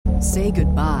Say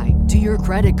goodbye to your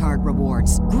credit card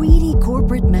rewards. Greedy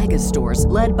corporate mega stores,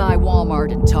 led by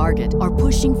Walmart and Target, are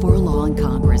pushing for a law in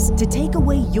Congress to take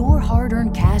away your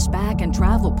hard-earned cash back and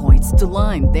travel points to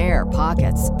line their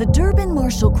pockets. The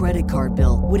Durbin-Marshall credit card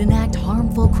bill would enact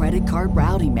harmful credit card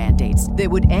routing mandates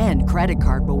that would end credit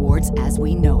card rewards as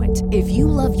we know it. If you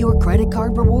love your credit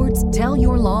card rewards, tell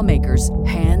your lawmakers,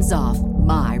 hands off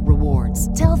my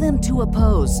rewards. Tell them to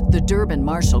oppose the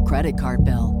Durbin-Marshall credit card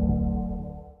bill.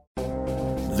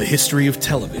 The history of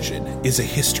television is a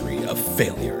history of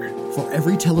failure. For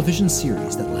every television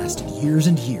series that lasted years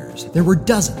and years, there were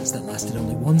dozens that lasted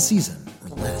only one season or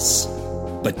less.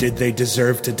 But did they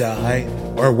deserve to die?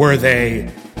 Or were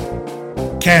they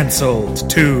canceled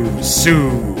too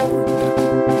soon?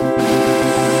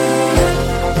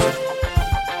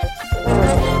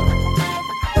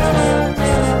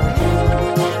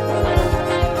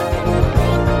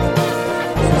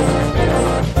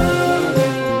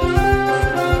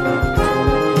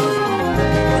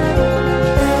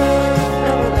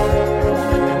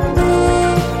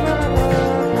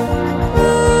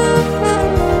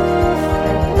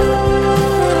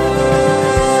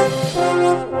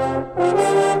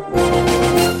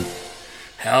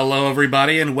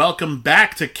 Everybody, and welcome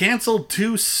back to Canceled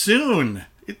Too Soon.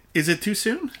 Is it too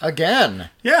soon? Again.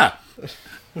 Yeah. This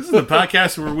is the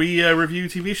podcast where we review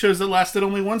TV shows that lasted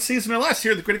only one season or less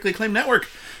here at the Critically Acclaimed Network.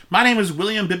 My name is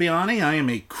William Bibbiani. I am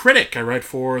a critic. I write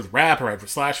for The Wrap. I write for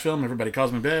Slash Film. Everybody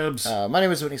calls me Bibbs. My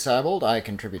name is Whitney Seibold. I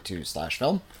contribute to Slash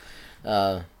Film.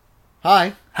 Hi.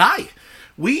 Hi.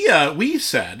 We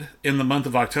said in the month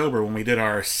of October when we did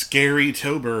our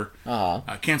Scary-tober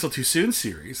Cancel Too Soon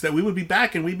series that we would be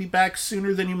back, and we'd be back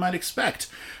sooner than you might expect.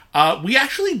 We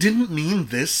actually didn't mean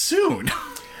this soon.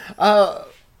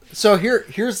 So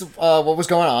here's what was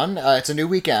going on. It's a new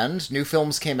weekend. New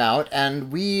films came out,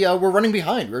 and we were running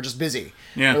behind. We were just busy.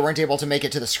 Yeah. We weren't able to make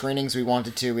it to the screenings we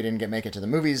wanted to. We didn't make it to the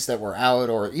movies that were out,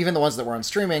 or even the ones that were on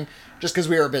streaming, just because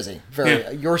we were busy.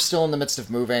 You're still in the midst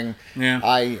of moving. Yeah.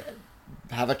 I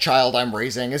have a child I'm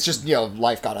raising. It's just,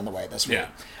 life got in the way this week.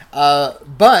 Yeah.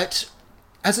 But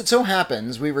as it so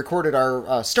happens, we recorded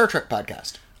our Star Trek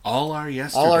podcast. All Our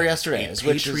Yesterdays.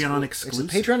 Which is Patreon exclusive.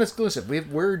 It's a Patreon exclusive.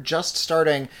 We're just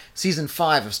starting season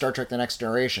 5 of Star Trek The Next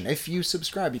Generation. If you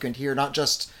subscribe, you can hear not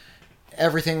just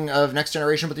everything of Next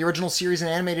Generation, but the original series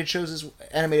and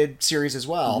animated series as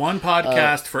well. One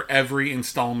podcast for every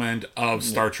installment of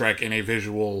Star Trek in a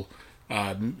visual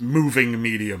moving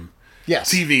medium.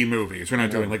 Yes. TV movies. We're not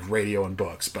doing like radio and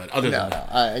books, but other than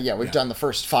that. We've done the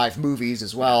first 5 movies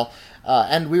as well.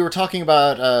 And we were talking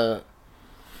about...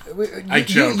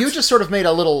 You just sort of made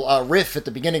a little riff at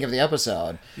the beginning of the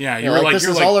episode. Yeah, you were like... This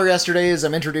is All Our Yesterdays.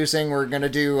 I'm introducing. We're going to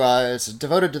do... it's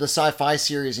devoted to the sci-fi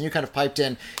series. And you kind of piped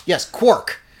in, yes,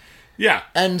 Quark. Yeah.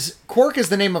 And Quark is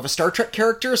the name of a Star Trek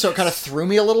character, so it kind of threw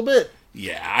me a little bit.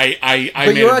 Yeah, I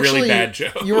made a really bad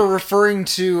joke. You were referring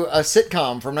to a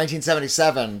sitcom from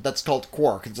 1977 that's called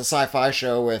Quark. It's a sci-fi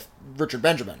show with Richard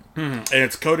Benjamin. Mm-hmm. And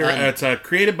it's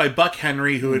created by Buck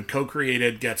Henry, who had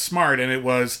co-created Get Smart, and it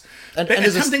was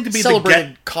attempting to be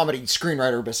celebrated comedy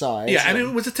screenwriter besides. Yeah, and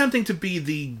it was attempting to be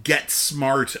the Get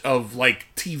Smart of like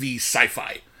TV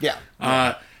sci-fi. Yeah.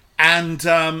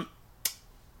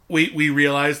 We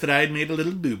realized that I had made a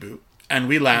little boo-boo. And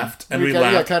we laughed, and we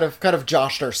laughed. Yeah, kind of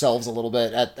joshed ourselves a little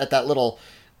bit at that little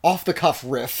off-the-cuff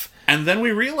riff. And then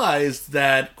we realized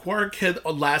that Quark had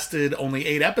lasted only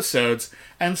 8 episodes,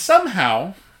 and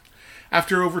somehow,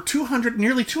 after over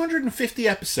nearly 250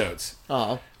 episodes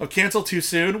of Cancel Too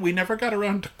Soon, we never got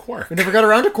around to Quark.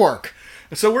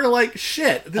 So we're like,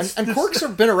 shit. And Quark's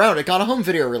been around. It got a home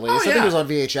video release. I think it was on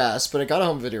VHS, but it got a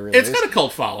home video release. It's got a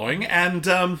cult following,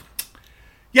 and...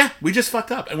 yeah, we just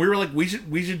fucked up, and we were like, we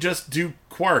should just do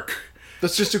Quark.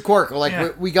 Let's just do Quark.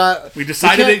 Like we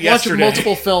decided it yesterday. Watch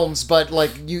multiple films, but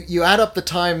like you add up the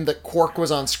time that Quark was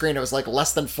on screen, it was like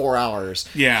less than 4 hours.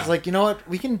 Yeah, it's like, you know what,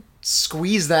 we can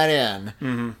squeeze that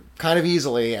in kind of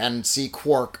easily and see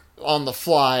Quark on the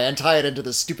fly and tie it into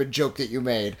the stupid joke that you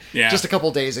made just a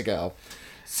couple days ago.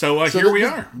 So here we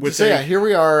are. Here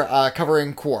we are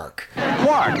covering Quark.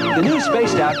 Quark, the new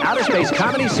spaced-out outer space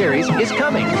comedy series, is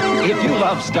coming. If you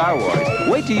love Star Wars,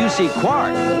 wait till you see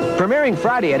Quark. Premiering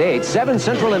Friday at 8, 7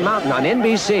 Central and Mountain on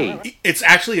NBC. It's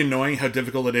actually annoying how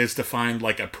difficult it is to find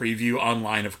like a preview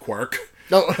online of Quark.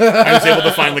 Oh. I was able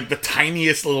to find like the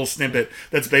tiniest little snippet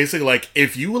that's basically like,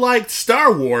 if you liked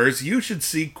Star Wars, you should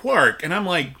see Quark. And I'm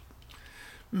like,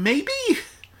 maybe...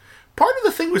 Part of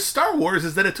the thing with Star Wars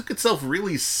is that it took itself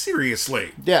really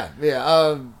seriously. Yeah.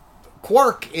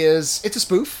 Quark it's a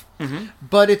spoof,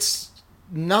 but it's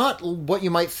not what you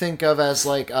might think of as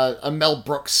like a Mel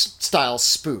Brooks style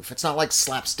spoof. It's not like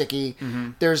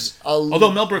slapsticky. There's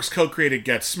although Mel Brooks co-created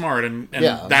Get Smart, and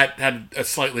that had a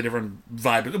slightly different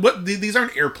vibe. These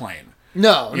aren't Airplane.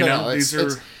 No.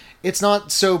 It's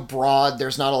not so broad.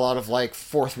 There's not a lot of like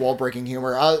fourth wall breaking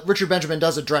humor. Richard Benjamin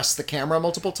does address the camera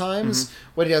multiple times.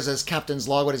 What he does is Captain's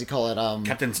Log. What does he call it?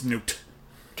 Captain's Note.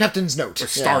 Captain's Note. Or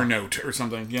Star Note or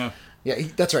something. Yeah. Yeah,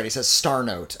 that's right. He says Star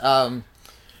Note.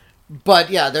 But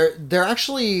yeah, they're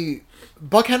actually...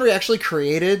 Buck Henry actually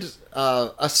created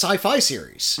a sci-fi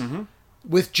series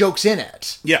with jokes in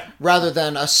it. Yeah. Rather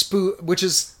than a spoof, which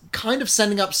is kind of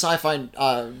sending up sci-fi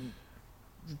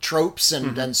tropes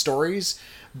and stories,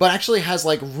 but actually has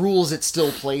like rules it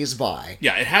still plays by.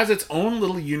 Yeah, it has its own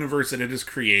little universe that it has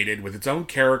created with its own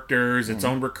characters, its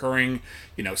own recurring,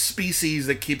 species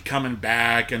that keep coming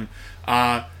back, and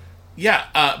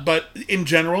but in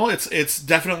general, it's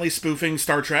definitely spoofing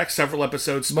Star Trek. Several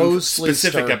episodes,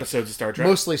 specific episodes of Star Trek.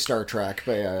 Mostly Star Trek,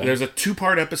 but yeah. There's a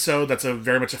 2-part episode that's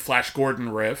very much a Flash Gordon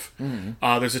riff.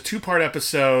 There's a 2-part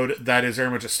episode that is very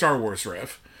much a Star Wars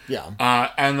riff. Yeah.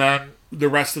 And then the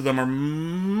rest of them are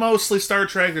mostly Star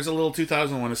Trek. There's a little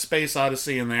 2001: A Space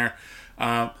Odyssey in there.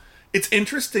 It's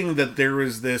interesting that there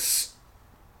was this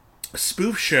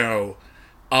spoof show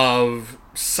of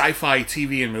sci-fi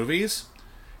TV and movies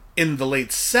in the late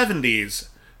 70s.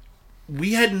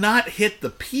 We had not hit the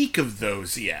peak of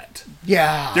those yet.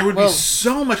 Yeah. There would be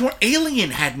so much more.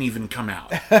 Alien hadn't even come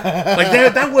out. Like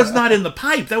that was not in the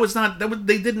pipe.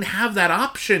 They didn't have that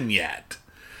option yet.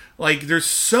 Like, there's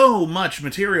so much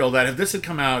material that if this had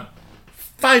come out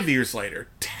 5 years later,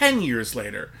 10 years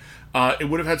later, it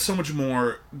would have had so much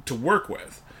more to work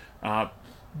with.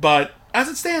 But as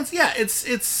it stands, yeah,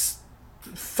 it's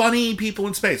funny people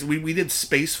in space. We did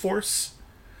Space Force.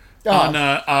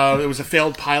 It was a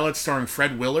failed pilot starring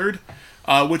Fred Willard,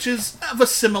 which is of a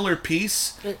similar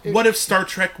piece. What if Star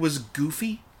Trek was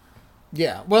goofy?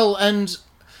 Yeah, well, and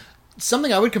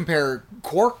something I would compare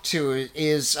Quark to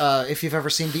is if you've ever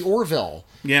seen The Orville.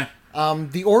 Yeah.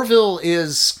 The Orville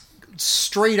is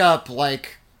straight up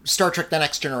like Star Trek The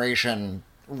Next Generation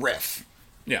riff.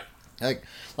 Yeah.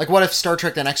 Like what if Star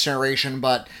Trek The Next Generation,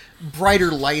 but brighter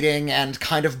lighting and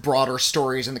kind of broader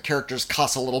stories, and the characters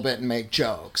cuss a little bit and make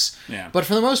jokes. Yeah. But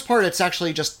for the most part, it's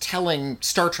actually just telling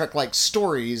Star Trek-like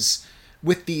stories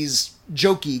with these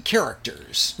jokey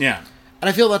characters. Yeah. And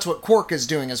I feel that's what Quark is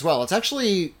doing as well. It's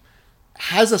actually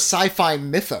has a sci-fi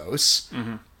mythos.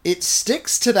 It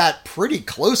sticks to that pretty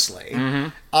closely.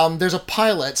 There's a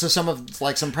pilot, so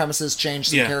some premises change,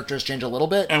 some characters change a little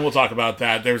bit. And we'll talk about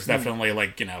that. There's definitely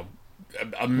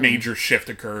a major shift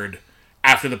occurred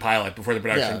after the pilot, before the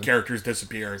production. Characters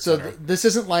disappear, etc. So this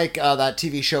isn't like that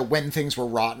TV show When Things Were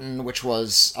Rotten, which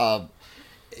was...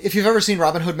 if you've ever seen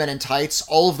Robin Hood Men in Tights,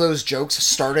 all of those jokes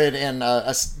started in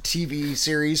a TV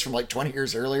series from like 20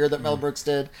 years earlier that Mel Brooks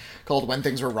did, called When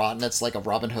Things Were Rotten. It's like a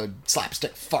Robin Hood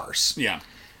slapstick farce. Yeah.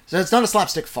 So it's not a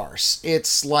slapstick farce.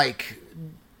 It's like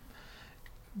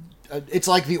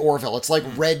The Orville. It's like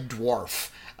Red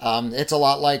Dwarf. It's a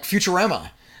lot like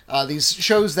Futurama. These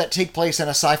shows that take place in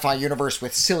a sci-fi universe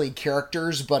with silly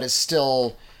characters, but is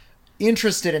still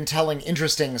interested in telling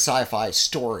interesting sci-fi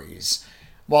stories,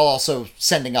 while also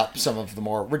sending up some of the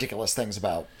more ridiculous things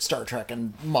about Star Trek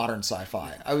and modern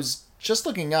sci-fi. I was just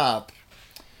looking up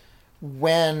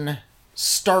when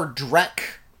Star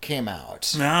Trek came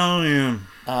out. Oh,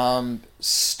 yeah.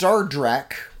 Star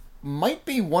Trek might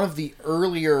be one of the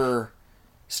earlier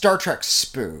Star Trek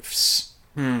spoofs.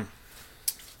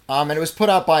 And it was put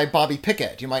out by Bobby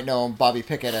Pickett. You might know Bobby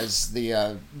Pickett as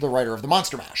the writer of the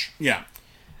Monster Mash. Yeah.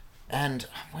 And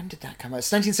when did that come out?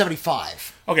 It's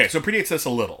 1975. Okay, so it predates this a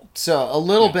little. So a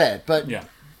little bit, but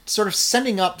sort of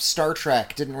sending up Star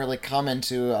Trek didn't really come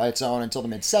into its own until the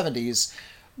mid-70s,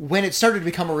 when it started to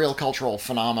become a real cultural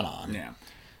phenomenon.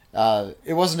 Yeah.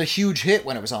 It wasn't a huge hit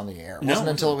when it was on the air. It wasn't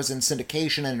until it was in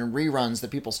syndication and in reruns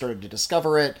that people started to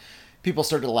discover it. People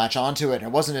started to latch onto it, and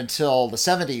it wasn't until the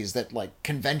 70s that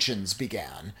conventions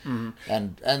began,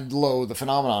 and the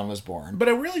phenomenon was born. But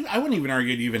I wouldn't even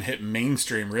argue it even hit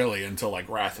mainstream really until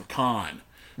Wrath of Khan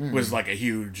was a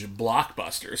huge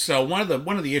blockbuster. So one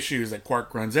of the issues that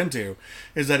Quark runs into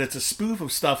is that it's a spoof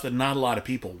of stuff that not a lot of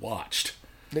people watched.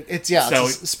 It's a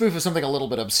spoof of something a little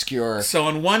bit obscure. So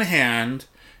on one hand,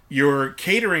 you're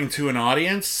catering to an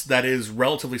audience that is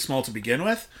relatively small to begin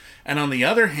with. And on the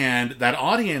other hand, that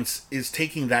audience is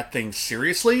taking that thing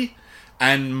seriously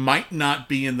and might not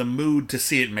be in the mood to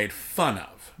see it made fun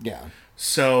of. Yeah.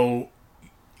 So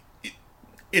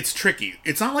it's tricky.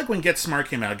 It's not like when Get Smart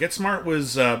came out. Get Smart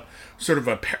was sort of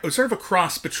a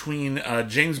cross between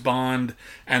James Bond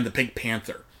and the Pink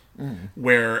Panther.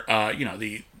 where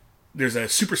there's a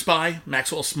super spy,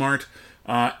 Maxwell Smart,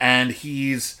 and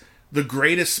he's the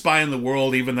greatest spy in the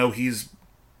world, even though he's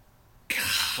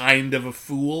kind of a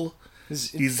fool.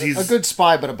 He's a good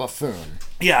spy, but a buffoon.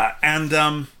 Yeah,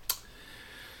 and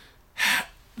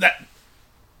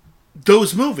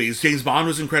those movies, James Bond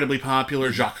was incredibly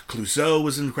popular, Jacques Clouseau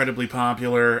was incredibly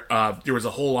popular, there was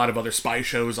a whole lot of other spy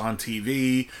shows on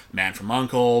TV, Man from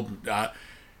U.N.C.L.E.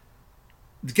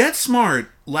 Get Smart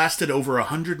lasted over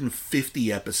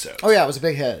 150 episodes. Oh yeah, it was a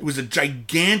big hit. It was a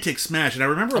gigantic smash, and I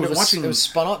remember I was watching... It was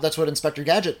spun off, that's what Inspector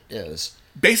Gadget is.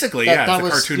 Basically, it's a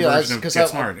cartoon version of Get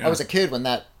Smart. I was a kid when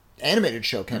that animated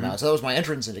show came out, so that was my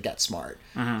entrance into Get Smart.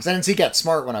 Because I didn't see Get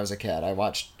Smart when I was a kid. I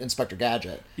watched Inspector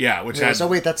Gadget. Yeah, which had... So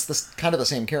wait, that's kind of the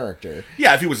same character.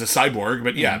 Yeah, if he was a cyborg,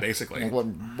 but yeah, basically. Like,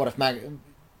 what if I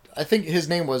think his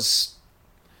name was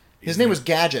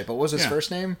Gadget, but what was his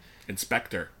first name?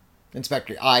 Inspector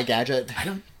Gadget. I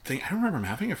don't remember him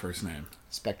having a first name.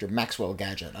 Inspector Maxwell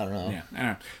Gadget. I don't know. Yeah,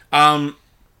 I don't know.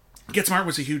 Get Smart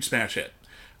was a huge smash hit.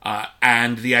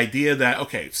 And the idea that,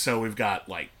 okay, so we've got,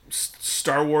 like,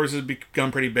 Star Wars has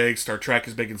become pretty big, Star Trek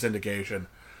is big in syndication.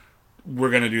 We're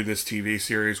going to do this TV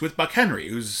series with Buck Henry,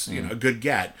 who's, a good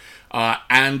get.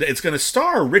 And it's going to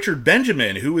star Richard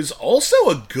Benjamin, who is also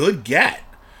a good get.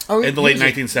 In the late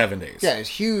 1970s. Yeah, he's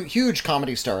a huge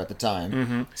comedy star at the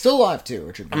time. Still alive, too,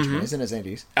 Richard Benjamin. He's in his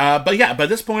 80s. But yeah, by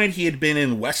this point, he had been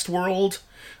in Westworld.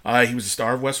 He was a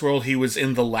star of Westworld. He was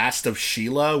in The Last of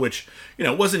Sheila, which,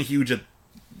 wasn't huge at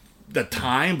the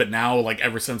time, but now, like,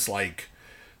 ever since, like,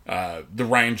 the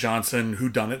Rian Johnson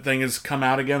whodunit thing has come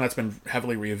out again, that's been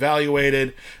heavily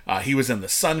reevaluated. He was in The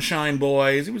Sunshine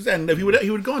Boys. He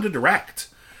would go on to direct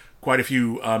quite a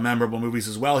few memorable movies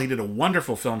as well. He did a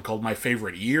wonderful film called My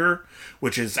Favorite Year,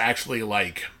 which is actually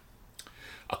like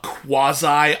a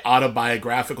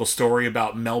quasi-autobiographical story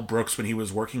about Mel Brooks when he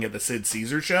was working at the Sid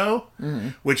Caesar Show,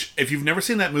 which, if you've never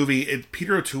seen that movie,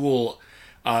 Peter O'Toole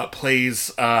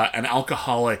plays an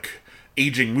alcoholic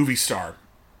aging movie star.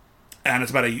 And it's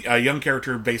about a young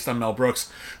character based on Mel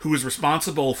Brooks who is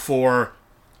responsible for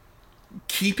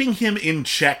keeping him in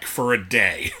check for a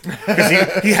day,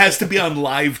 because he has to be on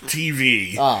live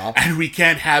TV, and we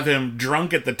can't have him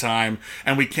drunk at the time,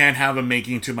 and we can't have him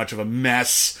making too much of a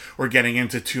mess or getting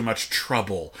into too much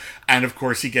trouble. And of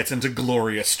course he gets into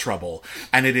glorious trouble,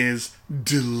 and it is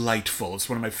delightful. It's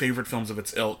one of my favorite films of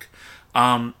its ilk.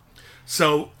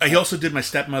 So he also did My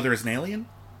Stepmother is an Alien.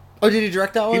 Oh, did he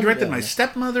direct that one? He directed My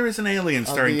Stepmother is an Alien,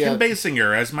 starring Kim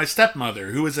Basinger as my stepmother,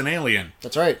 who is an alien.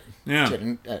 That's right. Yeah. She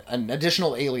had an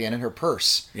additional alien in her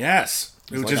purse. Yes.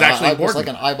 Which like is actually important. It was like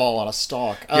an eyeball on a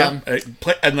stalk. And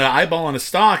the eyeball on a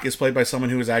stalk is played by someone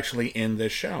who is actually in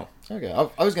this show. Okay.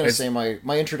 I was going to say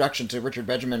my introduction to Richard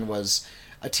Benjamin was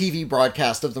a TV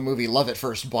broadcast of the movie Love at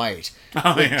First Bite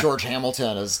with George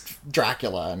Hamilton as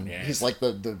Dracula, and he's like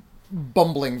the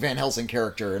bumbling Van Helsing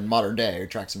character in modern day who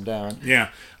tracks him down. Yeah.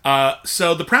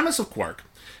 So the premise of Quark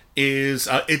is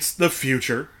it's the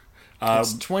future.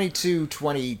 It's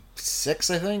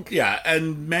 2226, I think. Yeah,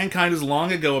 and mankind has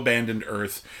long ago abandoned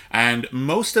Earth, and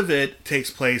most of it takes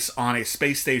place on a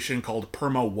space station called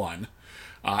Permo 1.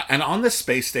 And on this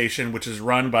space station, which is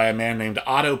run by a man named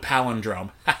Otto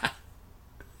Palindrome.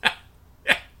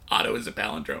 Otto is a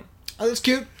palindrome. Oh, that's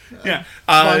cute. Yeah.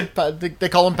 They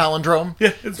call him Palindrome.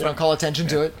 Yeah, they don't call attention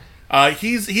to it.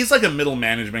 He's like a middle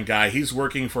management guy. He's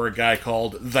working for a guy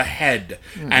called The Head.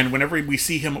 And whenever we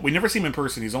see him, we never see him in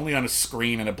person. He's only on a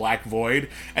screen in a black void,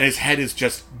 and his head is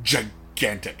just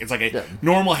gigantic. It's like a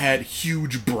normal head,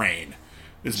 huge brain.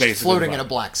 Is basically floating in a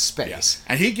black space.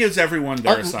 Yeah. And he gives everyone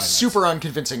their assignments. Super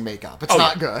unconvincing makeup. It's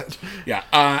not good. Yeah.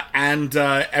 And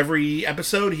every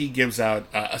episode he gives out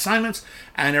assignments,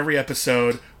 and every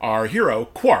episode our hero,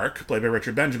 Quark, played by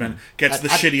Richard Benjamin, gets the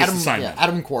shittiest assignment. Yeah,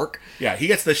 Adam Quark. Yeah, he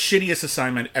gets the shittiest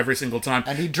assignment every single time.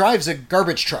 And he drives a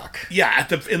garbage truck. Yeah,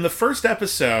 in the first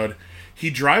episode,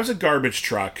 he drives a garbage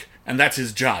truck, and that's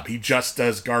his job. He just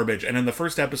does garbage. And in the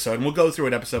first episode, and we'll go through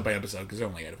it episode by episode, because there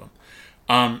are only 8 of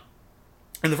them.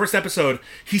 In the first episode,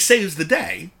 he saves the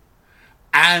day,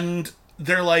 and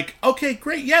they're like, okay,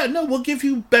 great, yeah, no, we'll give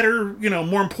you better,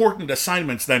 more important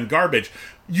assignments than garbage.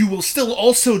 You will still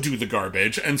also do the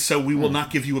garbage, and so we will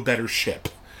not give you a better ship.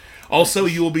 Also,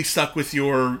 you will be stuck with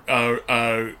your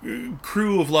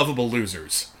crew of lovable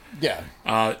losers. Yeah.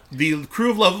 The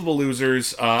crew of lovable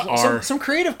losers are... Some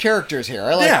creative characters here.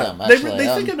 I like them, actually.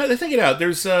 They think it out.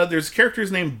 There's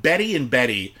characters named Betty and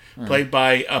Betty, played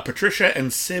by Patricia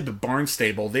and Sib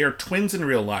Barnstable. They are twins in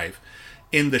real life.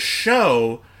 In the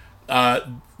show,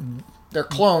 they're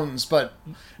clones, but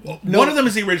one of them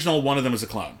is the original, one of them is a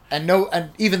clone.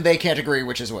 And even they can't agree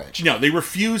which is which. No, they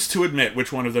refuse to admit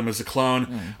which one of them is a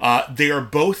clone. They are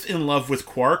both in love with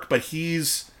Quark, but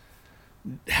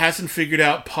hasn't figured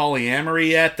out polyamory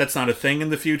yet. That's not a thing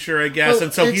in the future, I guess. Well,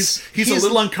 and so he's a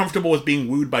little uncomfortable with being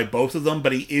wooed by both of them,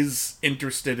 but he is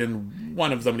interested in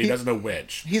one of them, and he doesn't know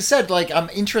which. He said, like, I'm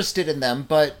interested in them,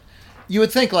 but you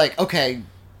would think, like, okay,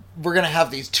 we're going to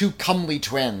have these two comely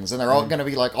twins, and they're all going to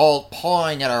be, like, all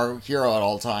pawing at our hero at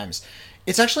all times.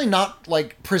 It's actually not,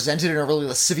 like, presented in a really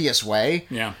lascivious way.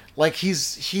 Yeah. Like,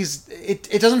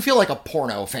 it doesn't feel like a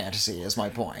porno fantasy, is my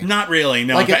point. Not really,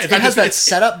 no. Like, it has that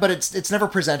setup, but it's never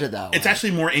presented that way. It's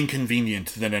actually more inconvenient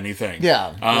than anything.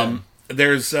 Yeah.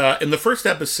 There's, in the first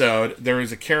episode, there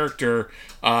is a character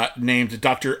named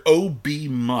Dr. O.B.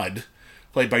 Mudd,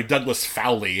 played by Douglas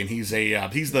Fowley, and he's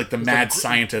like the mad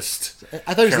scientist.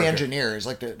 I thought he was the engineer. He's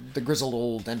like the grizzled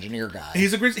old engineer guy.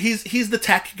 He's the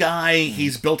tech guy.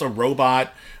 He's built a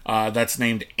robot that's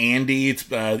named Andy.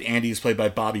 Andy's played by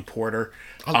Bobby Porter.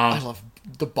 I love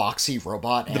the boxy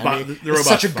robot. Andy. The it's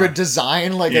such a robot's good fun.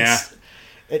 design. Like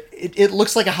it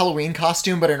looks like a Halloween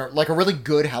costume, but in a really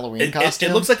good Halloween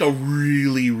costume. It looks like a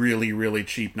really, really, really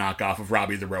cheap knockoff of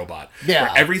Robbie the Robot. Yeah.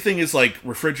 Where everything is like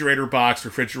refrigerator box,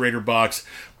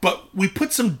 but we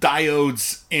put some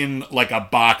diodes in like a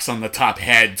box on the top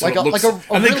head, so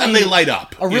and they light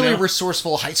up. A really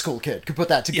resourceful high school kid could put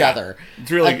that together. Yeah,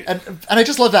 it's really, and I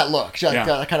just love that look.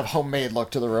 Got a kind of homemade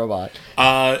look to the robot.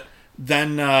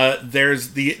 Then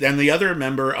there's the other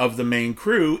member of the main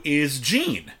crew is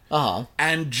Gene.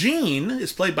 And Gene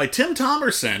is played by Tim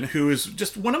Thomerson, who is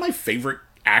just one of my favorite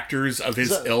actors of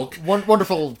his ilk.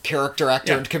 Wonderful character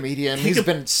actor and comedian. He's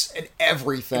been in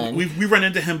everything. We run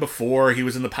into him before. He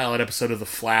was in the pilot episode of The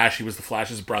Flash. He was the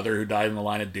Flash's brother who died in the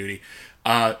line of duty.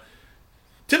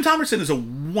 Tim Thomerson is a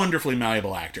wonderfully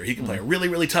malleable actor. He can play a really,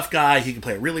 really tough guy. He can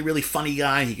play a really, really funny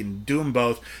guy. He can do them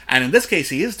both. And in this case,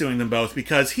 he is doing them both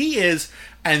because he is,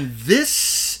 and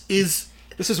this is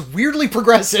weirdly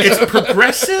progressive. It's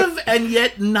progressive and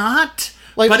yet not.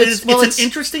 Like, but it's an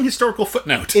interesting historical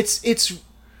footnote.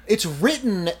 It's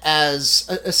written as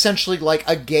essentially like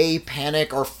a gay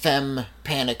panic or femme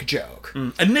panic joke.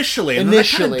 Initially, and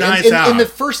initially, then that kind of dies out. In the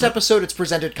first episode, it's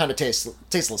presented kind of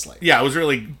tastelessly. Yeah, I was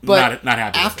really not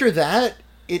happy. After that,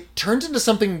 it turns into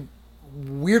something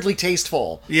weirdly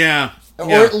tasteful. Yeah,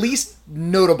 or at least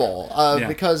notable,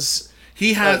 because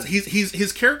he has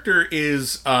his character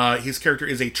is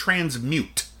a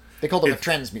transmute. They called him a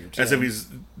transmute. As if he's...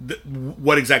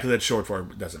 what exactly that's short for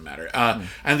doesn't matter.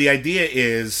 And the idea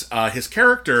is his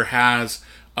character has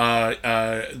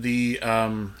the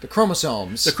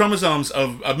chromosomes. The chromosomes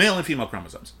of male and female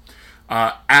chromosomes.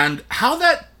 And how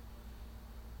that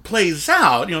plays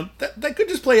out, that could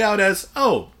just play out as,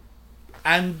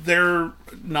 and they're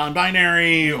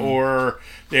non-binary, or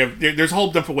there's a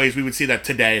whole different ways we would see that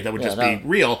today that would just be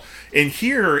real. And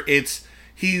here,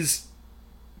 he's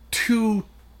two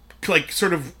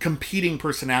sort of competing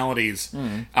personalities.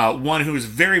 One who is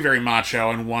very, very macho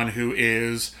and one who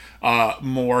is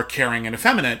more caring and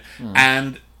effeminate.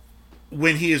 And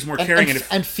when he is more caring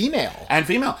and female. And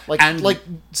female. Like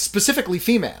specifically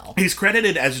female. He's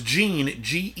credited as Gene,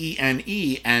 Gene, and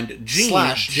Gene, /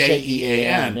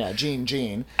 Jean. Yeah,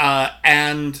 Gene.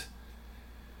 And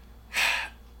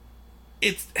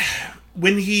it's...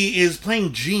 when he is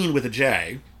playing Gene with a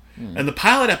J... In the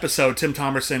pilot episode, Tim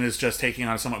Thomerson is just taking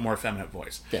on a somewhat more effeminate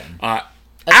voice. Yeah.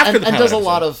 And does a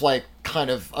lot of like kind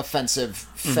of offensive,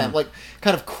 like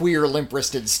kind of queer,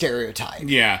 limp-wristed stereotype.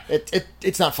 Yeah,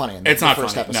 it's not funny. In the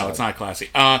first episode. No, it's not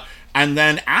classy. And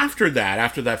then after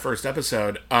that first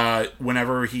episode,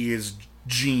 whenever he is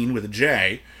Gene with a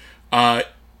J,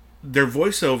 their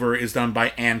voiceover is done by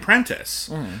Ann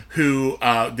Prentice, who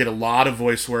did a lot of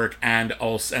voice work and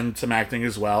some acting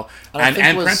as well. And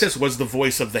Ann Prentice was the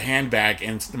voice of the handbag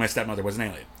in My Stepmother Was an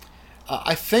Alien.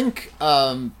 I think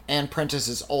Ann Prentice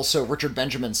is also Richard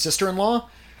Benjamin's sister-in-law.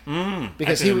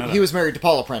 Because he was married to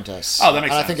Paula Prentice. Oh, that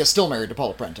makes sense. And I think is still married to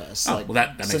Paula Prentice. Oh, well,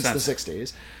 that makes since sense. the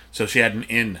 60s. So she had an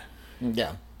in.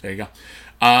 Yeah. There you go.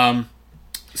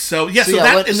 So in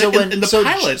the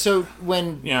pilot, so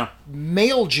when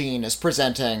male Gene is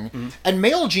presenting, and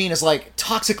male Gene is like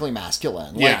toxically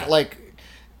masculine, like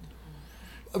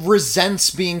resents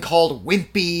being called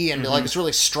wimpy, and like it's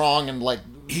really strong, and like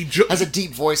he has a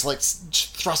deep voice, like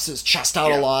thrusts his chest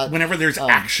out a lot. Whenever there's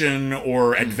action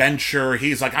or adventure,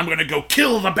 he's like, I'm gonna go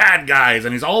kill the bad guys,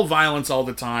 and he's all violence all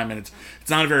the time, and it's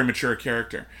not a very mature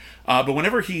character. But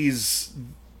whenever he's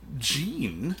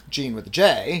Gene with a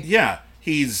J,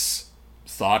 he's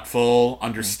thoughtful,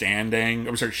 understanding.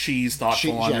 I'm sorry, she's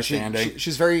thoughtful, understanding.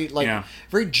 She's very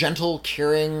very gentle,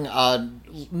 caring,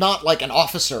 not like an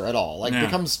officer at all. Like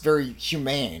becomes very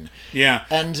humane. Yeah.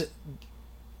 And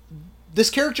this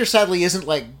character sadly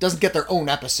doesn't get their own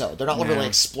episode. They're not really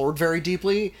explored very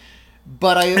deeply.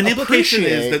 But the implication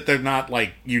is that they're not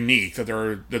like unique. That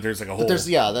there's like a whole. There's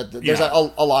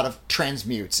a lot of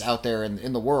transmutes out there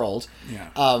in the world.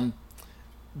 Yeah.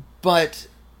 But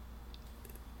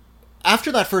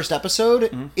after that first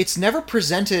episode, it's never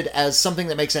presented as something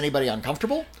that makes anybody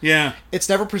uncomfortable. Yeah. It's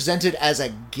never presented as a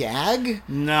gag.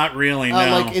 Not really, no.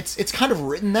 Like, it's kind of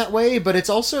written that way, but it's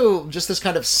also just this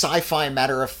kind of sci-fi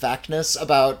matter-of-factness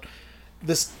about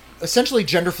this essentially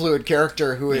gender-fluid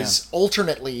character who is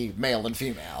alternately male and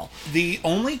female. The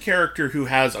only character who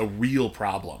has a real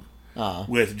problem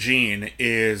with Jean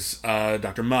is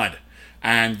Dr. Mudd.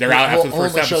 And they're out after the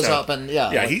first episode. Shows up and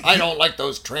I don't like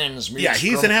those transmutes. Yeah,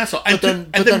 he's an asshole. But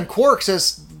then Quark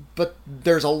says, "But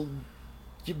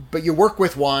you work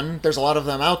with one. There's a lot of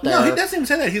them out there." No, he doesn't even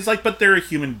say that. He's like, "But they're a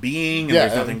human being, and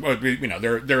there's nothing.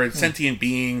 They're a sentient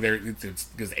being. It's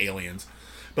because aliens,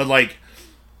 but like,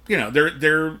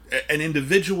 they're an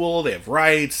individual. They have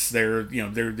rights. They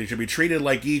should be treated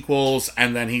like equals."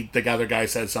 And then the other guy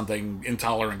says something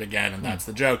intolerant again, and that's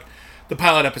the joke. The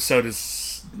pilot episode is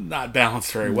not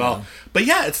balanced very well, but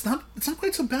it's not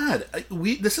quite so bad.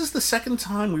 This is the second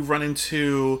time we've run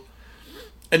into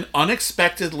an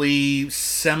unexpectedly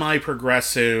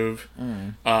semi-progressive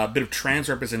bit of trans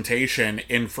representation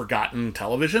in forgotten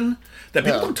television that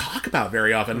people don't talk about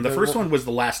very often. And the first one was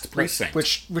The Last Precinct,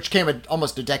 which came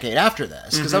almost a decade after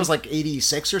this, because that was like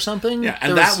 86 or something. Yeah,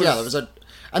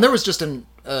 and there was just an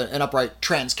upright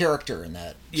trans character in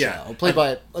that show, played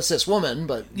by a cis woman,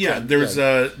 but there's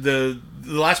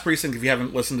the Last Precinct, if you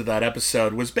haven't listened to that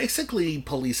episode, was basically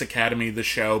Police Academy, the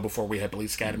show, before we had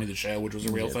Police Academy, the show, which was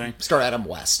a real thing. Starred Adam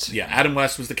West. Yeah, Adam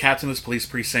West was the captain of this police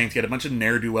precinct. He had a bunch of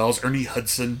ne'er-do-wells. Ernie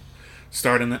Hudson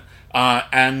starred in it.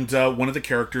 And one of the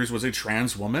characters was a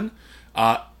trans woman.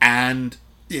 And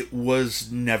it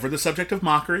was never the subject of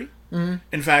mockery. Mm-hmm.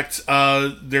 In fact,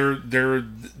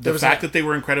 the fact that they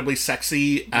were incredibly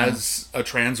sexy as a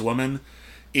trans woman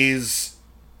is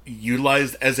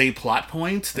utilized as a plot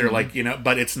point. They're like,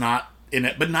 but it's not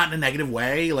but not in a negative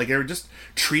way. Like, they're just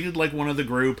treated like one of the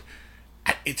group.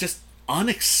 It's just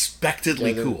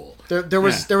unexpectedly cool. There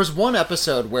was one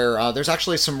episode where there's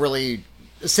actually some really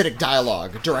acidic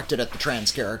dialogue directed at the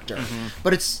trans character,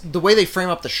 but it's the way they frame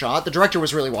up the shot. The director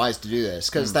was really wise to do this,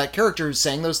 because that character who's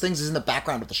saying those things is in the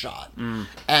background of the shot,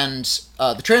 and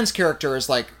the trans character is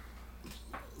like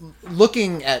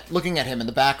looking at him in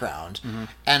the background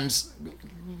and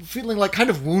feeling like kind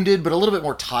of wounded but a little bit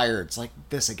more tired. It's like,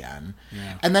 this again.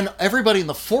 And then everybody in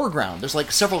the foreground, there's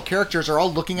like several characters are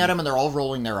all looking at him and they're all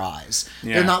rolling their eyes.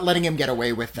 They're not letting him get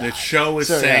away with that. The show is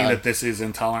saying that this is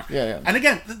intolerant. And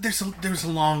again, there's a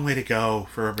long way to go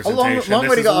for representation. Long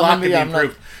way to go. A lot to be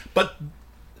improved. But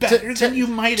better than you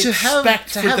might expect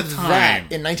for the time. That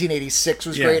in 1986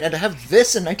 was great, and to have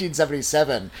this in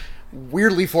 1977,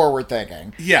 weirdly forward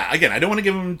thinking. Yeah, again, I don't want to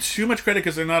give them too much credit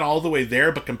because they're not all the way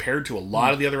there, but compared to a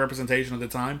lot of the other representation at the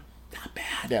time, not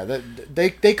bad. Yeah,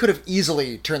 they could have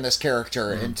easily turned this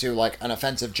character into like an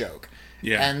offensive joke.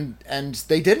 Yeah, and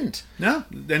they didn't. No,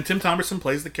 and Tim Thomerson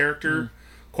plays the character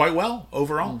quite well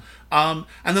overall. And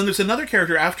then there's another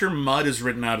character after Mudd is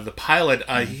written out of the pilot.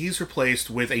 He's replaced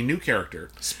with a new character,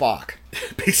 Spock.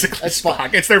 Basically,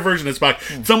 Spock. It's their version of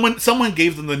Spock. Someone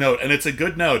gave them the note, and it's a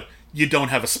good note. You don't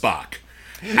have a Spock.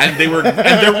 And they're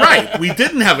right. We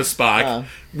didn't have a Spock.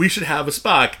 We should have a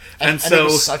Spock. And so it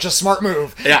was such a smart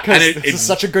move. Yeah, and it's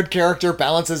such a good character.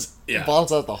 Balances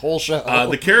out the whole show.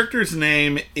 The character's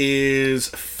name is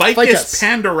Ficus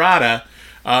Pandorata,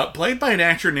 played by an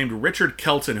actor named Richard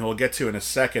Kelton, who we'll get to in a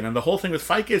second. And the whole thing with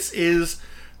Ficus is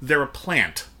they're a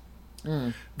plant.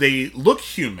 They look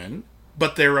human,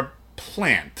 but they're a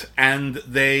plant, and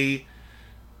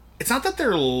it's not that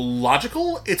they're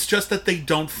logical, it's just that they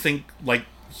don't think like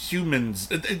humans.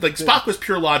 Like, Spock was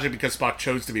pure logic because Spock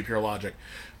chose to be pure logic.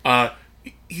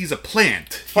 He's a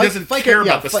plant. He doesn't care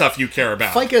about the stuff you care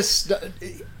about. Ficus,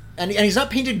 and he's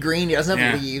not painted green, he doesn't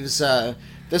have leaves.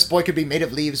 This boy could be made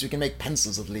of leaves, we can make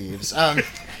pencils of leaves.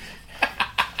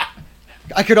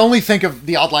 I could only think of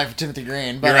The Odd Life of Timothy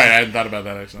Green. But, you're right, I hadn't thought about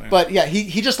that, actually. But yeah,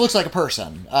 he just looks like a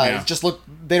person.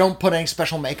 They don't put any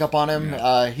special makeup on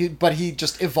him, but he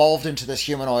just evolved into this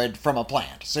humanoid from a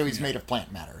plant, so he's made of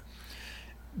plant matter.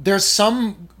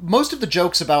 Most of the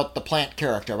jokes about the plant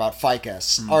character, about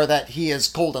Ficus, are that he is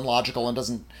cold and logical and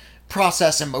doesn't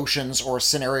process emotions or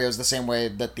scenarios the same way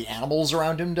that the animals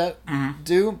around him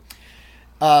do.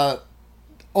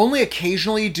 Only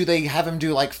occasionally do they have him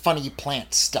do, like, funny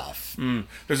plant stuff.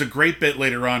 There's a great bit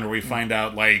later on where we find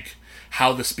out, like,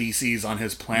 how the species on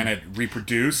his planet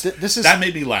reproduce. That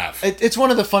made me laugh. It's one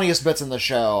of the funniest bits in the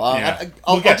show.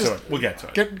 We'll get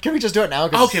to it. Can we just do it now?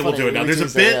 Okay, we'll do it now.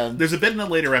 There's a bit in a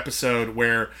later episode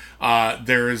where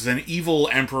there is an evil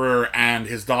emperor and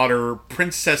his daughter,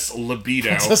 Princess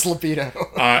Libido,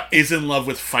 is in love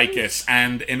with Ficus,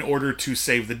 and in order to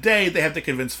save the day, they have to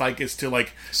convince Ficus to,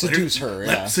 like, seduce her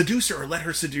or let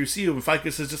her seduce you. And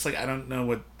Ficus is just like, I don't know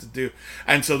what to do.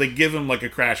 And so they give him, like, a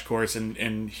crash course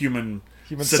in human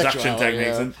seduction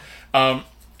techniques. And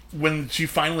when she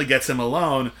finally gets him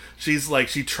alone, she's like,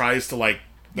 she tries to, like,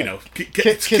 you know,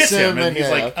 kiss him, and he's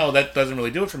like, oh, that doesn't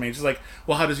really do it for me. And she's like,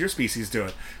 well, how does your species do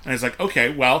it? And he's like,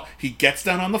 okay, well, he gets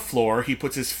down on the floor, he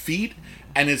puts his feet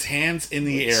and his hands in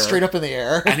the air, straight up in the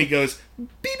air, and he goes beep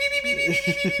beep beep beep beep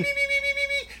beep beep beep beep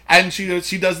beep, and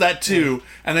she does that too,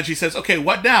 and then she says, okay,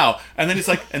 what now? And then it's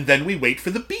like, and then we wait for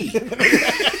the bee.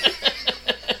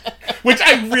 Which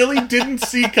I really didn't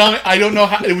see coming. I don't know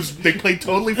how it was. They played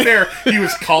totally fair. He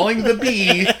was calling the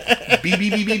bee, bee,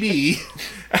 bee, bee, bee, bee.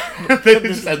 And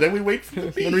then we wait for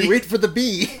the bee. Then we wait for the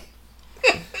bee.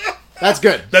 That's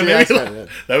good. That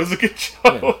was a good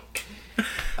joke.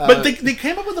 But they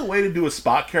came up with a way to do a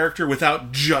Spock character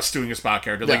without just doing a Spock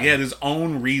character. Like, he had his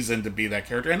own reason to be that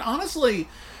character. And honestly,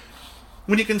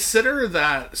 when you consider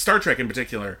that Star Trek in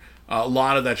particular, a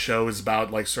lot of that show is about,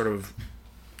 like, sort of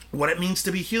what it means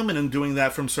to be human, and doing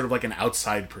that from sort of like an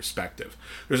outside perspective.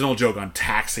 There's an old joke on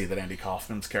Taxi that Andy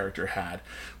Kaufman's character had,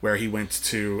 where he went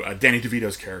to Danny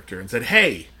DeVito's character and said,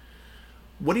 hey,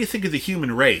 what do you think of the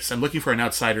human race? I'm looking for an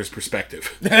outsider's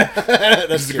perspective.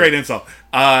 This is a great insult.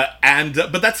 But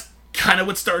that's kind of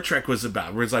what Star Trek was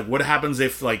about, where it's like, what happens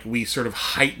if, like, we sort of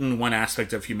heighten one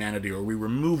aspect of humanity, or we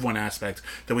remove one aspect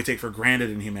that we take for granted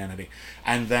in humanity,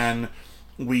 and then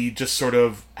we just sort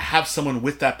of have someone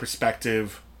with that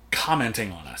perspective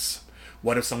commenting on us.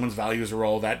 What if someone's values are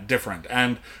all that different?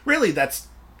 And really, that's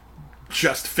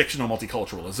just fictional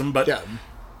multiculturalism, but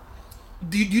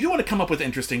you do want to come up with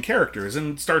interesting characters,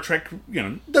 and Star Trek,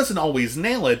 doesn't always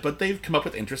nail it, but they've come up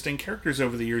with interesting characters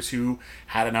over the years who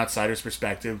had an outsider's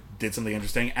perspective, did something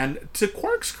interesting. And to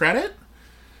Quark's credit,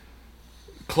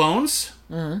 clones,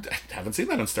 I haven't seen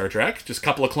that on Star Trek. Just a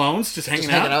couple of clones just hanging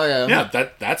out. Yeah,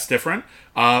 that's different.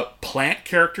 Plant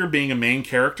character being a main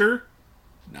character,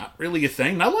 not really a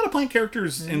thing. Not a lot of plant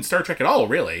characters in Star Trek at all,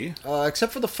 really.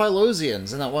 Except for the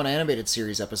Philosians in that one animated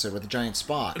series episode with the giant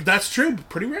Spock. That's true.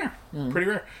 Pretty rare. Pretty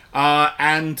rare.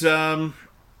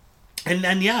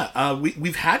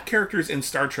 We've had characters in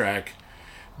Star Trek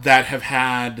that have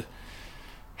had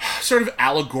sort of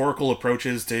allegorical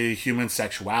approaches to human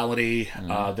sexuality.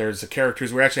 There's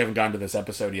characters, we actually haven't gotten to this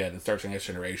episode yet in Star Trek Next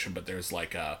Generation, but there's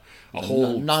like a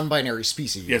whole non-binary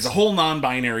species. Yeah, it's a whole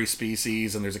non-binary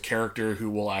species, and there's a character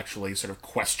who will actually sort of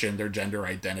question their gender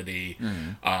identity.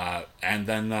 And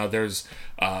then there's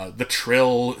the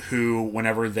Trill, who,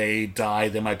 whenever they die,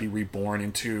 they might be reborn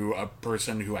into a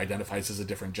person who identifies as a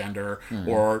different gender,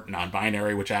 or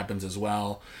non-binary, which happens as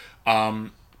well.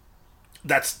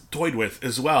 That's toyed with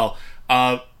as well.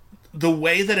 The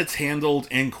way that it's handled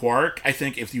in Quark, I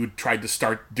think if you had tried to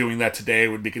start doing that today, it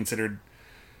would be considered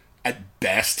at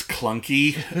best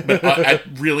clunky. But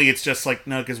really, it's just like,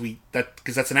 no, because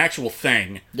that's an actual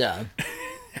thing. Yeah.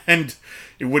 And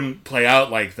it wouldn't play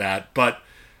out like that. But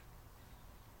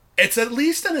it's at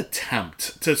least an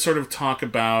attempt to sort of talk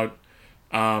about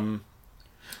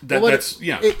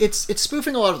it's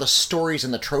spoofing a lot of the stories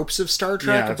and the tropes of Star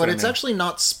Trek, but it's actually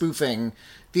not spoofing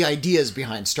the ideas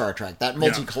behind Star Trek. That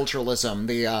multiculturalism,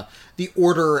 the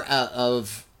order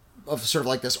of sort of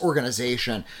like this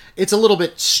organization. It's a little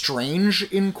bit strange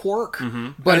in Quark,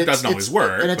 but it doesn't always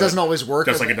work. And it doesn't always work.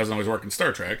 Just like it doesn't always work in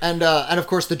Star Trek. And of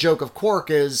course, the joke of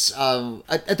Quark is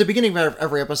at the beginning of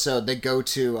every episode, they go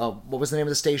to what was the name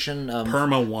of the station?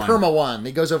 Perma One. Perma One.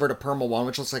 He goes over to Perma One,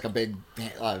 which looks like a big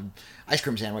ice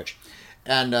cream sandwich,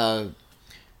 and the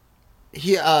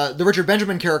Richard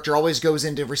Benjamin character always goes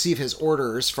in to receive his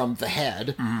orders from the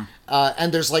head,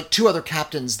 and there's like two other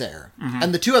captains there,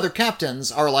 and the two other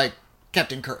captains are like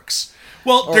Captain Kirk's.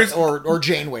 Well, or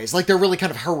Janeway's. Like, they're really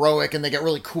kind of heroic, and they get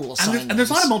really cool assignments. And there's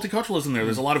a lot of multiculturalism there.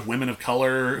 There's a lot of women of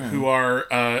color who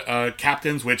are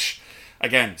captains, which,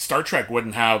 again, Star Trek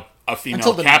wouldn't have a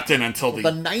female captain until the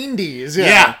 90s.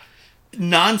 Yeah.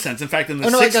 Nonsense. In fact, in the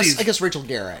 60s... I guess Rachel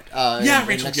Garrett.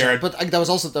 Rachel Garrett. But that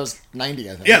was 90,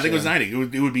 I think. Yeah, I think it was 90.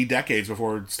 It would be decades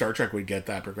before Star Trek would get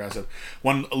that progressive.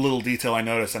 One little detail I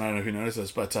noticed, and I don't know if you noticed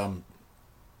this, but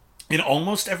in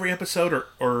almost every episode,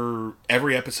 or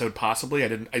every episode possibly,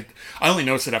 I only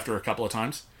noticed it after a couple of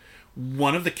times,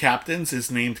 one of the captains is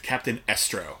named Captain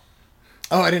Estro.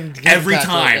 Oh, I didn't get Every that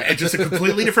time. far. It's just a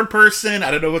completely different person.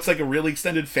 I don't know, it's like a really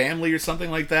extended family or something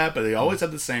like that, but they always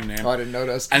have the same name. Oh, I didn't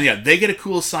notice. And yeah, they get a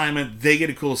cool assignment.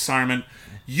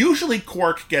 Usually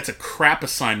Quark gets a crap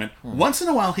assignment. Once in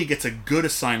a while he gets a good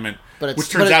assignment, which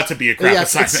turns out to be a crap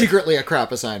assignment. It's secretly a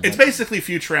crap assignment. It's basically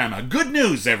Futurama. Good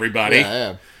news, everybody.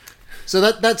 Yeah. So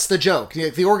that's the joke.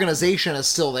 The organization is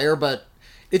still there, but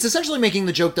it's essentially making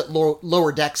the joke that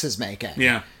Lower Decks is making.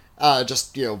 Yeah.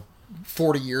 Just,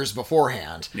 40 years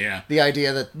beforehand. Yeah. The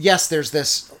idea that, yes, there's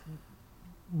this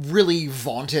really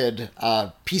vaunted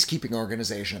peacekeeping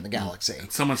organization in the galaxy.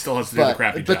 Someone still has to do the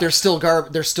crappy job. But they're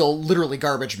still literally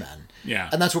garbage men. Yeah.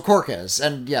 And that's what Quark is.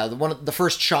 And yeah, the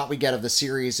first shot we get of the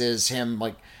series is him,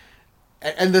 like,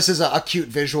 and this is a cute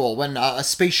visual. When a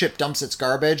spaceship dumps its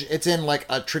garbage, it's in like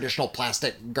a traditional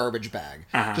plastic garbage bag.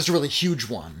 Just a really huge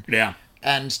one. Yeah.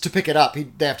 And to pick it up,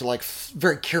 they have to like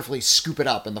very carefully scoop it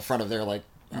up in the front of their like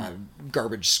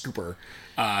garbage scooper.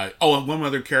 And one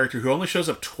other character who only shows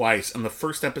up twice in the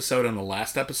first episode and the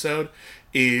last episode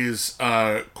is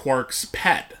Quark's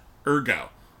pet, Ergo.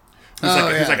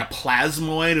 Who's like a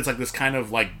plasmoid. It's like this kind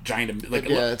of like giant, like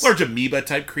large amoeba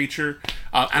type creature.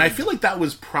 And I feel like that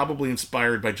was probably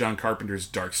inspired by John Carpenter's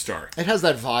Dark Star. It has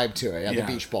that vibe to it, the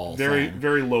beach ball very, thing.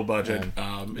 very low budget.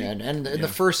 And in the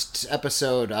first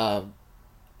episode,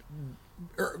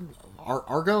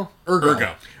 Ergo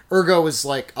is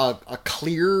like a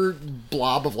clear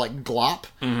blob of like glop,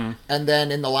 and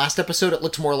then in the last episode it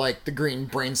looks more like the green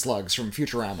brain slugs from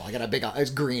Futurama. Like it's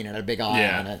green and a big eye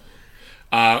on it.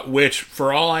 Which,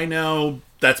 for all I know,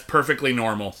 that's perfectly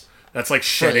normal. That's like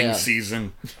shedding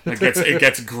season. It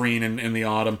gets green in the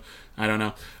autumn. I don't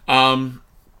know.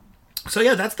 So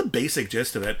yeah, that's the basic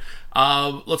gist of it.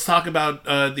 Let's talk about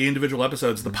the individual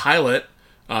episodes. The pilot,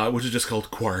 which is just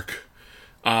called Quark.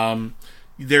 We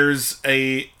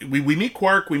meet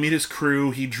Quark, we meet his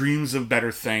crew. He dreams of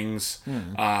better things,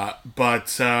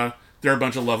 but there are a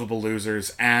bunch of lovable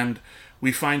losers, and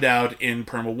we find out in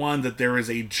Perma 1 that there is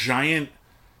a giant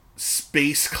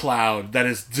space cloud that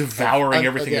is devouring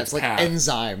everything in its path. Like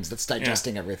enzymes that's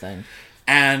digesting everything.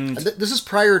 And this is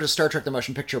prior to Star Trek: The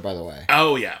Motion Picture, by the way.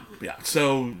 Oh yeah.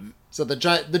 So the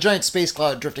giant space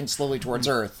cloud drifting slowly towards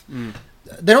Earth.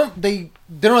 They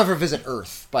don't ever visit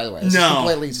Earth, by the way. It's a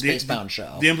completely space-bound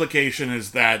show. The implication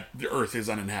is that the Earth is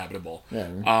uninhabitable.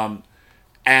 Yeah.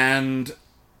 And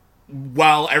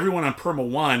while everyone on Perma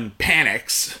 1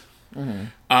 panics,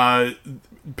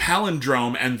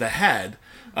 Palindrome and the Head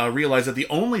realize that the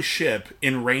only ship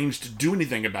in range to do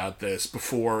anything about this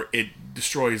before it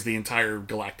destroys the entire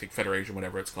Galactic Federation,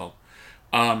 whatever it's called,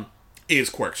 is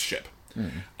Quark's ship.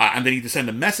 And they need to send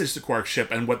a message to Quark's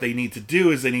ship, and what they need to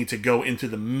do is they need to go into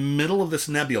the middle of this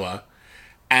nebula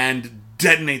and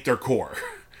detonate their core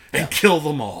and kill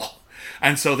them all.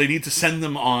 And so they need to send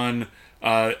them on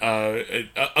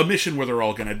a mission where they're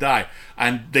all going to die.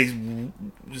 And they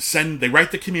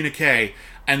write the communique,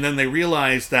 and then they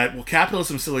realize that,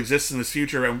 capitalism still exists in this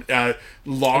future, and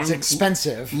it's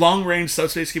expensive. Long-range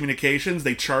subspace communications,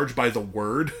 they charge by the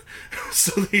word.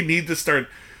 So they need to start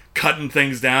cutting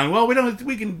things down. Well,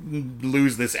 we can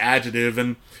lose this adjective,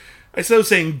 and I suppose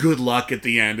saying good luck at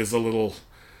the end is a little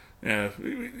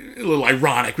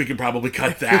ironic. We can probably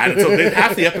cut that. And so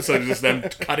half the episode is just them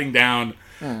cutting down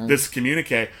this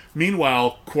communique.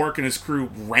 Meanwhile, Quark and his crew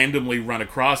randomly run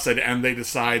across it, and they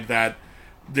decide that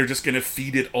they're just going to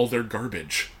feed it all their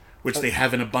garbage, which they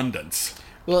have in abundance.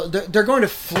 Well, they're going to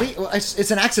flee. Well,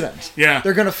 it's an accident. Yeah.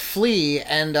 They're going to flee,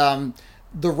 and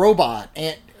the robot,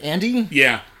 Andy?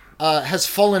 Yeah. Has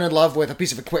fallen in love with a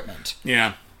piece of equipment.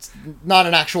 Yeah. It's not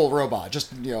an actual robot.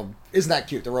 Just, isn't that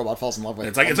cute? The robot falls in love with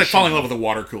it. It's like falling in love with a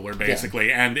water cooler, basically.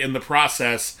 Yeah. And in the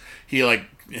process, he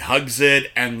hugs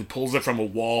it and pulls it from a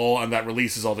wall, and that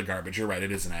releases all the garbage. You're right,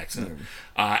 it is an accident.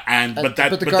 But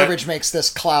the garbage makes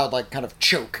this cloud kind of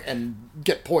choke and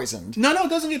get poisoned. No, it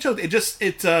doesn't get choked. It just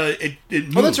it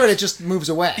moves. Oh, that's right. It just moves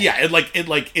away. Yeah,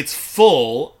 it's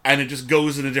full, and it just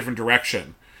goes in a different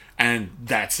direction, and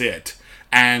that's it.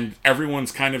 And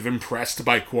everyone's kind of impressed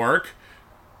by Quark.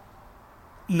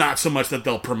 Not so much that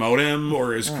they'll promote him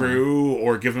or his crew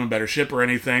or give him a better ship or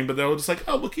anything, but they'll just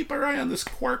we'll keep our eye on this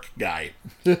Quark guy.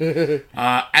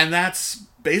 And that's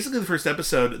basically the first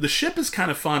episode. The ship is kind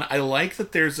of fun. I like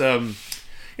that there's, in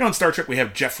Star Trek we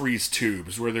have Jeffries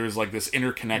tubes, where there's this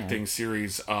interconnecting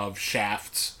series of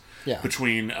shafts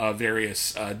between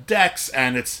various decks,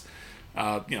 and it's,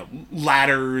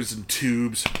 ladders and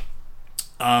tubes.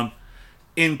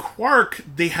 In Quark,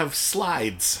 they have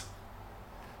slides.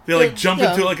 They jump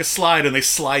into a slide, and they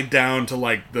slide down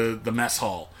to the mess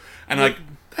hall. And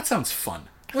that sounds fun.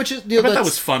 Which is, I bet that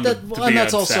was fun to be and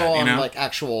that's on also set, on you know? like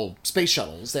actual space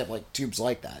shuttles. They have like tubes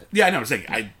like that. Yeah, I know. I'm saying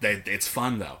it's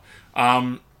fun though.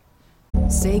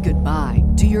 Say goodbye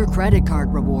to your credit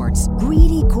card rewards.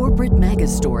 Greedy corporate mega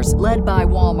stores, led by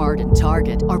Walmart and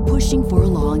Target, are pushing for a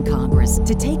law in Congress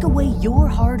to take away your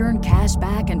hard-earned cash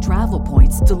back and travel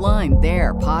points to line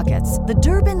their pockets. The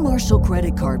Durbin-Marshall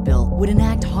credit card bill would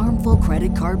enact harmful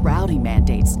credit card routing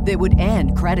mandates that would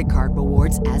end credit card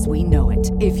rewards as we know it.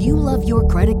 If you love your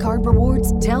credit card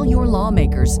rewards, tell your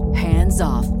lawmakers, hands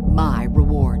off my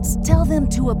rewards. Tell them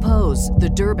to oppose the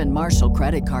Durbin-Marshall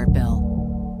credit card bill.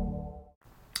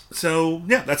 So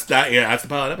yeah, that's that. Yeah, that's the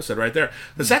pilot episode right there.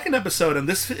 The second episode, and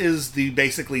this is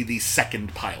basically the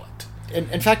second pilot.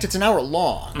 In fact, it's an hour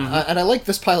long, and I like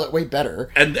this pilot way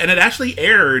better. And it actually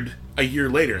aired a year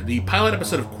later. The pilot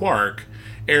episode of Quark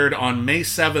aired on May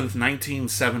 7th,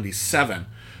 1977,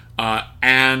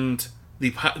 and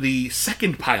the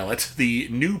second pilot, the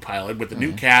new pilot with the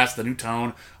new cast, the new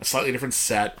tone, a slightly different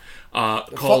set.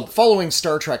 Called following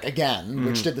Star Trek again,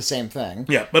 which did the same thing.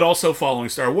 Yeah, but also following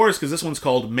Star Wars, because this one's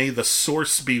called May the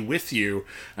Source Be With You,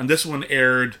 and this one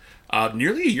aired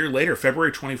nearly a year later,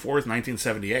 February 24th,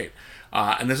 1978.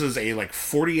 And this is a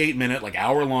 48-minute,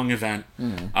 hour-long event.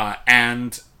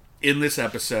 And in this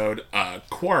episode,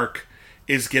 Quark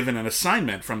is given an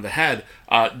assignment from the head.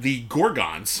 The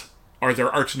Gorgons are their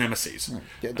arch nemesis.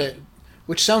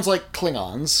 Which sounds like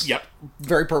Klingons. Yep.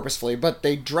 Very purposefully, but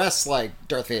they dress like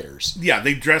Darth Vader's. Yeah,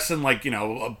 they dress in black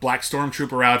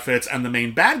stormtrooper outfits, and the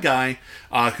main bad guy,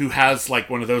 who has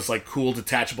one of those cool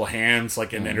detachable hands,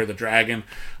 in Enter the Dragon,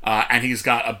 and he's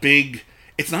got a big.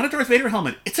 It's not a Darth Vader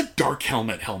helmet; it's a dark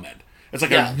helmet. It's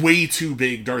a way too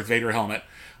big Darth Vader helmet,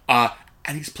 and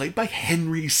he's played by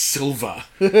Henry Silva,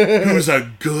 who's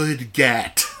a good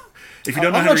get. If you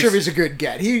don't know, I'm not sure if he's a good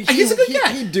get. He's a good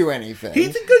get. He'd do anything.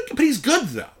 But he's good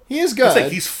though. He is good.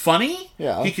 It's he's funny.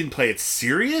 Yeah. He can play it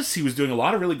serious. He was doing a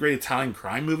lot of really great Italian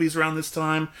crime movies around this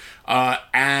time.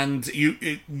 And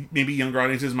maybe younger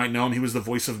audiences might know him. He was the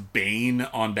voice of Bane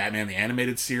on Batman the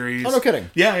Animated Series. Oh, no kidding.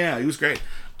 Yeah, he was great.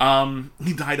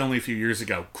 He died only a few years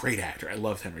ago. Great actor. I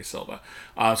loved Henry Silva.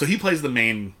 So he plays the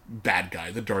main bad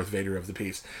guy, the Darth Vader of the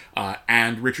piece.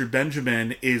 And Richard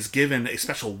Benjamin is given a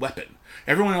special weapon.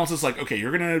 Everyone else is okay,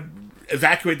 you're going to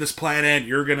evacuate this planet,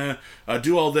 you're going to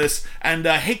do all this, and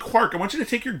hey, Quark, I want you to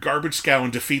take your garbage scow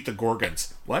and defeat the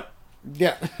Gorgons. What?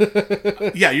 Yeah.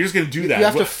 Yeah, you're just going to do that. You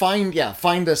have to find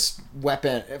this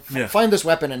weapon, find this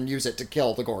weapon and use it to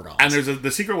kill the Gorgons. And there's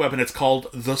the secret weapon, it's called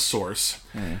the Source,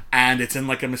 and it's in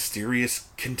a mysterious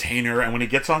container, and when he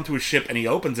gets onto a ship and he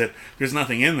opens it, there's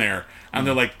nothing in there. And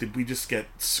they're like, did we just get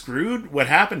screwed? What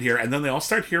happened here? And then they all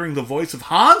start hearing the voice of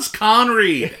Hans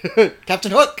Conried.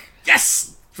 Captain Hook.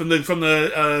 Yes! From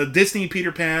the Disney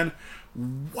Peter Pan.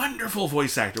 Wonderful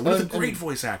voice actor. One of the great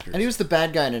voice actors. And he was the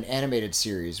bad guy in an animated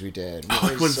series we did.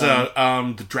 It was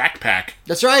the Drac Pack.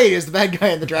 That's right, he was the bad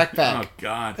guy in the Drac Pack. Oh,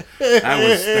 God.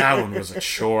 That one was a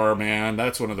chore, man.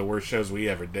 That's one of the worst shows we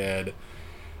ever did.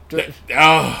 I'm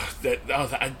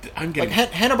getting...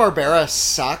 Hanna-Barbera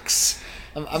sucks.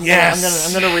 I'm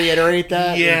gonna reiterate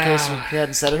that in case we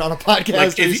hadn't said it on a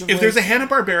podcast recently. If there's a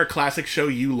Hanna-Barbera classic show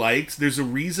you liked, there's a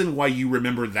reason why you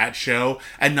remember that show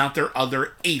and not their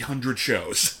other 800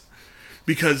 shows.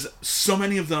 Because so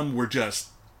many of them were just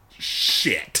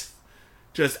shit.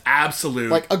 Just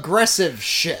absolute... aggressive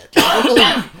shit. Really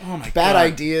oh my bad God.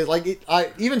 ideas.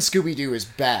 Even Scooby-Doo is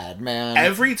bad, man.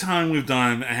 Every time we've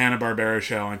done a Hanna-Barbera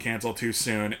show and canceled too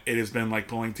soon, it has been like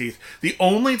pulling teeth. The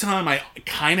only time I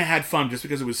kind of had fun, just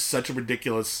because it was such a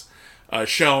ridiculous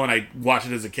show and I watched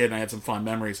it as a kid and I had some fun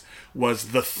memories,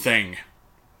 was The Thing.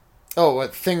 Oh, a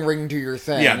Thing Ring Do Your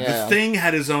Thing. Yeah, The Thing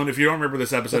had his own... If you don't remember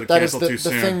this episode, that canceled too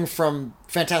soon. The Thing from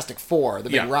Fantastic Four, the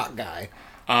big rock guy.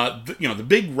 The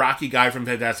big rocky guy from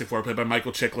Fantastic Four, played by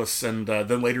Michael Chiklis, and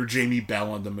then later Jamie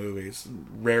Bell in the movies.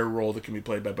 Rare role that can be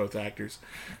played by both actors.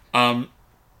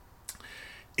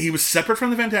 He was separate from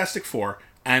the Fantastic Four,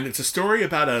 and it's a story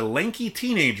about a lanky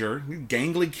teenager,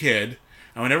 gangly kid,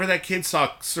 and whenever that kid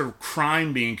saw sort of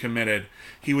crime being committed,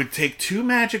 he would take two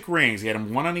magic rings, he had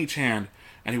them one on each hand,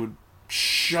 and he would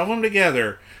shove them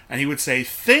together, and he would say,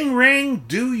 "Thing ring,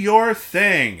 do your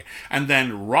thing." And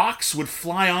then rocks would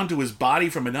fly onto his body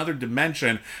from another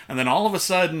dimension, and then all of a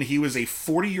sudden he was a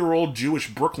 40-year-old Jewish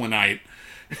Brooklynite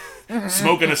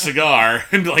smoking a cigar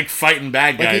and fighting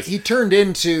bad guys. He turned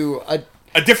into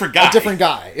a different guy. A different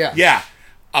guy, yeah. Yeah.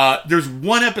 There's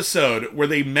one episode where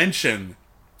they mention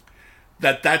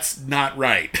that that's not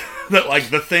right. That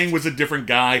the Thing was a different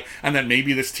guy, and that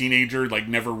maybe this teenager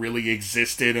never really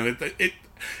existed, and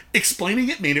explaining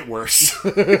it made it worse.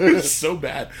 It was so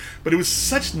bad. But it was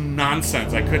such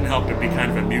nonsense, I couldn't help but be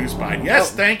kind of amused by it.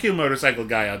 Yes, thank you, motorcycle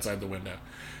guy outside the window.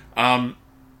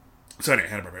 So anyway,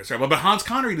 Hanna-Barbera, sorry. But Hans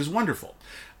Conried is wonderful.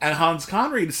 And Hans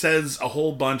Conried says a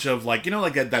whole bunch of, like, you know,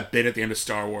 like that bit at the end of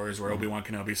Star Wars where Obi-Wan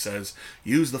Kenobi says,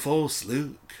 use the Force,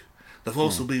 Luke. The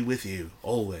Force will be with you,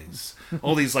 always.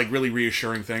 All these, like, really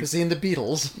reassuring things. Because in the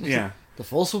Beatles. Yeah. The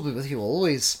Force will be with you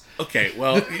always. Okay,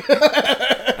 well,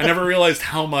 I never realized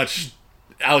how much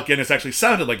Alec Guinness actually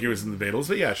sounded like he was in the Beatles,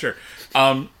 but yeah, sure.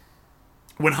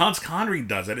 When Hans Conried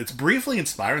does it, it's briefly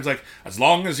inspiring. It's like, as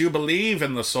long as you believe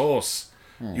in the Source,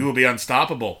 you will be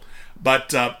unstoppable. But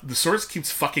the Source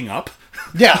keeps fucking up.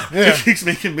 Yeah. It keeps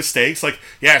making mistakes. Like,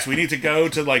 yes, we need to go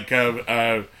to, like,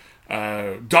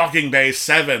 docking bay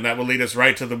 7 that will lead us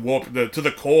right to the warp, to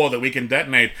the core that we can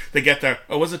detonate. They get there.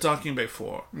 Oh, was it docking bay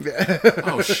 4?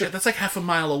 Oh shit, that's like half a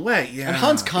mile away. Yeah. And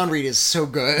Hans Conried is so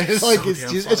good.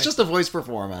 It's just a voice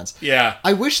performance. Yeah.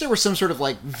 I wish there was some sort of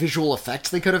like visual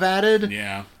effect they could have added.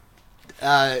 Yeah.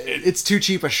 It's too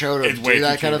cheap a show to do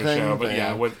that kind of thing. Show, but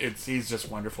yeah, he's just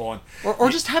wonderful. And or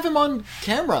just have him on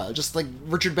camera. Just like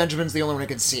Richard Benjamin's the only one who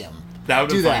can see him. That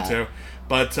would be fine too.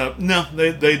 But no,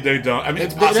 they don't. I mean,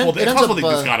 it's possible. It's possible they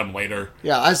just got him later.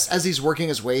 Yeah, as he's working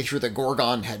his way through the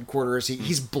Gorgon headquarters,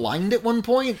 he's blind at one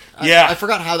point. I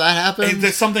forgot how that happened.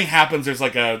 Something happens. There's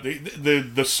like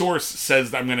the Source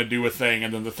says I'm going to do a thing,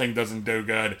 and then the thing doesn't do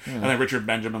good, and then Richard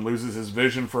Benjamin loses his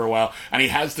vision for a while, and he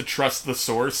has to trust the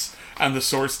Source, and the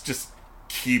Source just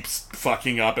keeps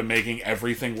fucking up and making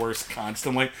everything worse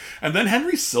constantly. And then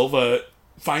Henry Silva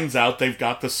finds out they've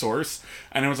got the Source,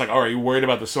 and it was like, oh, are you worried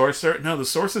about the Source, sir? No, the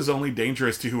Source is only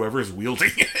dangerous to whoever is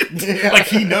wielding it. Yeah. Like,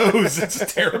 he knows it's a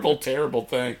terrible, terrible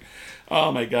thing.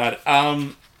 Oh my god.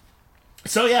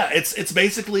 So yeah, it's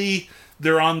basically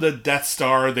they're on the Death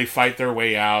Star, they fight their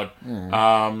way out.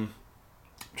 I'm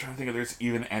trying to think if there's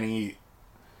even any...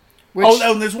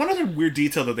 and there's one other weird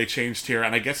detail that they changed here,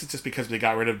 and I guess it's just because they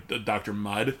got rid of Dr.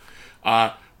 Mudd,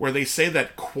 where they say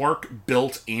that Quark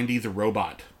built Andy the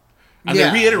robot. And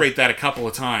they reiterate that a couple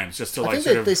of times, just to like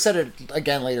they said it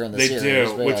again later in the series. They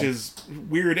do, which is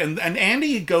weird. And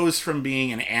Andy goes from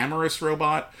being an amorous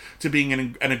robot to being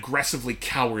an aggressively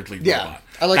cowardly robot.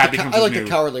 I like the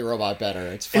cowardly robot better.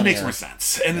 It's funnier. It makes more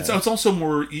sense, and it's also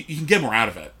more. You can get more out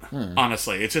of it.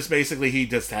 Honestly, it's just basically he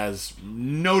just has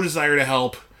no desire to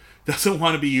help, doesn't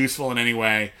want to be useful in any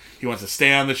way. He wants to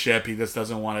stay on the ship. He just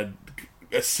doesn't want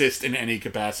to assist in any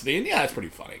capacity. And yeah, it's pretty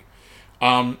funny.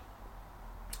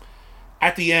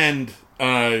 At the end,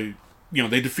 they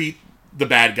defeat the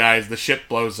bad guys, the ship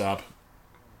blows up,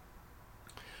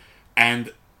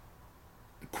 and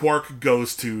Quark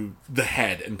goes to the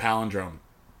Head in Palindrome,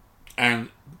 and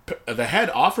the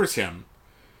Head offers him,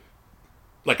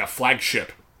 like, a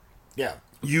flagship. Yeah.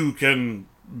 You can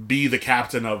be the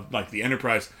captain of, like, the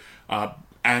Enterprise,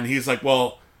 and he's like,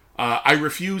 well, I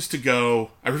refuse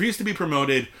to be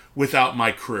promoted without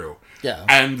my crew. Yeah.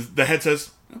 And the Head says,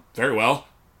 very well.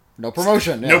 No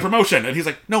promotion. No promotion. And he's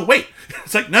like, no, wait.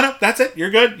 It's like, no, that's it.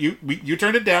 You're good. You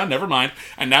turned it down. Never mind.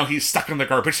 And now he's stuck in the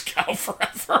garbage cow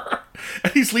forever.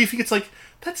 And he's leaving. It's like,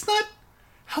 that's not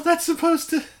how that's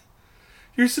supposed to...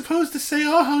 You're supposed to say,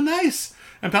 oh, how nice.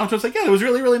 And Palindrome's like, yeah, it was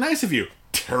really, really nice of you.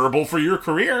 Terrible for your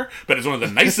career, but it's one of the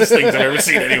nicest things I've ever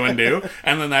seen anyone do.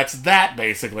 And then that's that,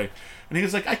 basically. And he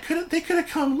was like, they could have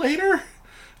come later.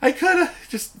 I could have...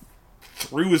 Just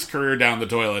threw his career down the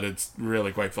toilet. It's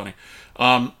really quite funny.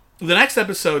 The next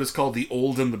episode is called The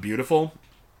Old and the Beautiful,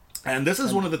 and this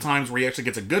is one of the times where he actually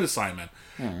gets a good assignment,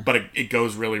 but it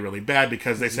goes really, really bad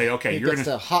because they say, okay, you're going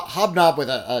to hobnob with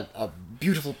a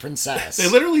beautiful princess. They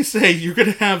literally say, you're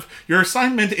going to have, your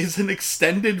assignment is an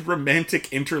extended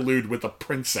romantic interlude with a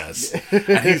princess.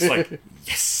 And he's like,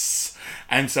 yes!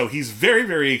 And so he's very,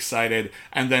 very excited.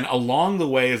 And then along the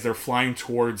way, as they're flying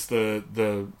towards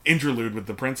the interlude with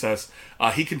the princess,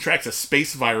 he contracts a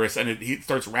space virus, and he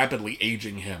starts rapidly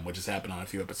aging him, which has happened on a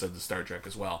few episodes of Star Trek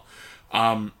as well.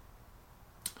 And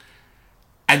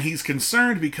he's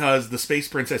concerned because the space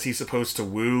princess he's supposed to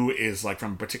woo is like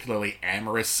from a particularly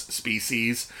amorous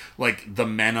species. Like, the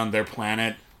men on their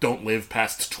planet don't live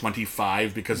past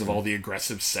 25 because of all the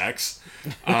aggressive sex.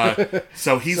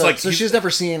 So she's never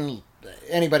seen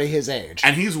anybody his age,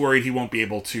 and he's worried he won't be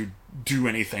able to do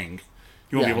anything.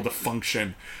 He won't be able to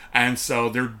function, and so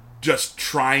they're just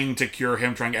trying to cure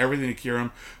him, trying everything to cure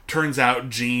him. Turns out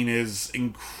Jean is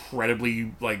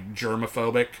incredibly, like,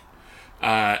 germophobic,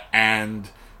 and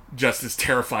just is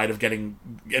terrified of getting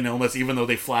an illness, even though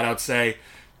they flat out say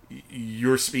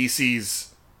your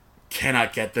species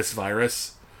cannot get this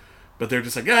virus. But they're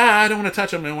just like, I don't want to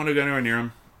touch him. I don't want to go anywhere near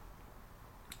him.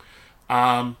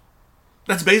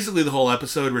 That's basically the whole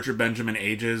episode. Richard Benjamin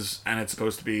ages, and it's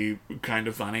supposed to be kind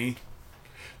of funny.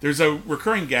 There's a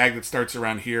recurring gag that starts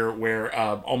around here where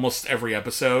almost every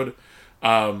episode,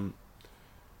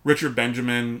 Richard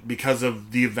Benjamin, because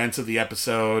of the events of the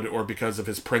episode or because of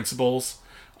his principles,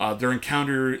 they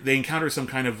encounter some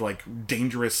kind of like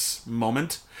dangerous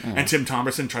moment, and Tim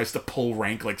Thomerson tries to pull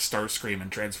rank like Starscream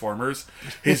and Transformers.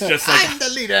 He's just like, I'm the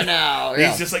leader now.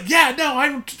 He's just like, yeah, no,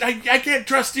 I can't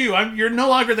trust you. You're no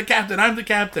longer the captain. I'm the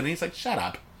captain. And he's like, shut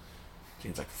up.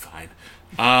 Gene's like, fine.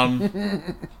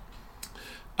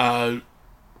 And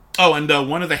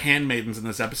one of the handmaidens in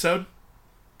this episode,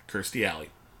 Kirstie Alley.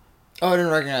 Oh, I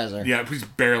didn't recognize her. Yeah, he's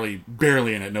barely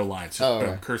in it, no lines. Oh, okay.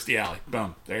 Boom, Kirstie Alley.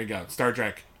 Boom. There you go. Star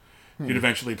Trek. You'd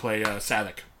eventually play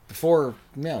Saavik. Before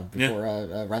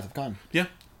Wrath of Khan. Yeah,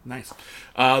 nice.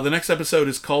 The next episode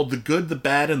is called The Good, the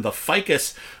Bad, and the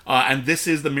Ficus, and this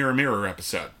is the Mirror Mirror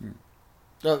episode.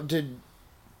 Oh, did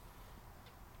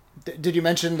you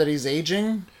mention that he's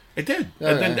aging? It did,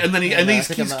 Okay. and then he did.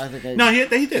 He's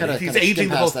aging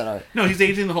the whole. No, he's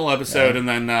aging the whole episode, and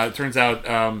then it turns out,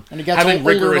 and he gets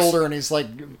older and older, and he's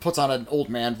like puts on an old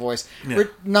man voice. Yeah.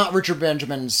 Not Richard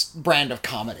Benjamin's brand of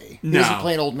comedy. He doesn't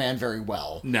play an old man very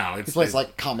well. No, he plays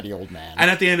like comedy old man. And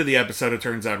at the end of the episode, it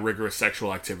turns out rigorous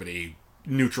sexual activity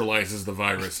neutralizes the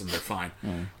virus, and they're fine.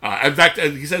 In fact,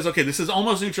 he says, okay, this has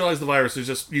almost neutralized the virus. There's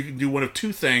just, you can do one of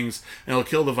two things and it'll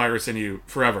kill the virus in you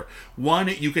forever. One,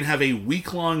 you can have a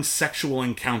week-long sexual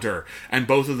encounter, and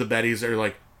both of the Bettys are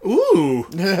like, ooh.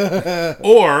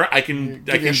 Or I can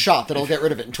give you a shot that'll get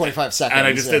rid of it in 25 seconds. And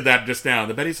I just did that just now.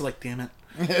 The Bettys are like, damn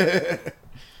it.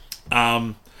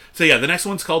 So yeah, the next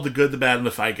one's called The Good, the Bad, and the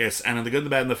Ficus. And in The Good,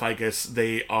 the Bad, and the Ficus,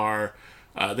 they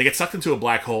get sucked into a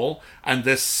black hole, and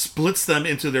this splits them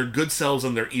into their good selves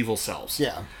and their evil selves.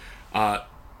 Yeah.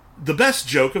 The best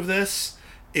joke of this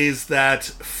is that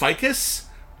Ficus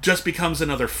just becomes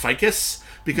another ficus,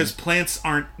 because plants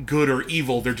aren't good or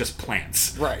evil, they're just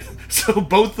plants. Right. So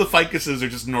both the ficuses are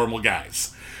just normal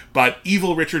guys. But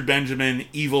evil Richard Benjamin,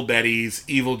 evil Betty's,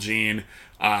 evil Gene,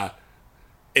 they're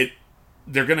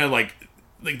gonna like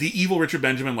the evil Richard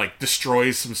Benjamin like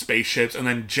destroys some spaceships, and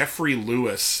then Jeffrey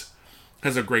Lewis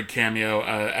has a great cameo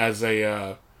as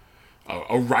a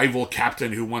rival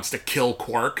captain who wants to kill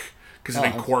Quark, because I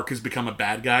think Quark has become a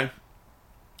bad guy.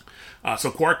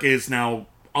 So Quark is now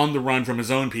on the run from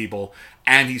his own people,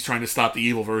 and he's trying to stop the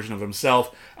evil version of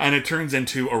himself. And it turns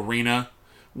into Arena,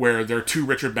 where there are two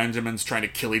Richard Benjamins trying to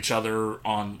kill each other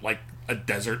on like a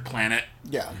desert planet.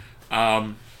 Yeah. I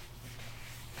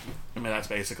mean, that's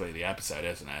basically the episode,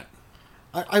 isn't it?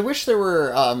 I wish there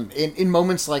were, in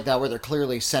moments like that where they're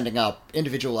clearly sending up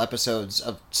individual episodes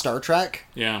of Star Trek,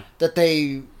 that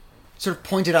they sort of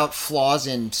pointed out flaws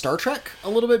in Star Trek a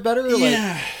little bit better.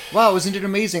 Yeah. Like, wow, isn't it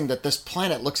amazing that this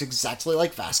planet looks exactly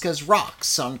like Vasquez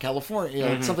Rocks on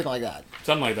California? Something like that.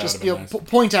 Something like that. Just nice.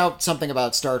 Point out something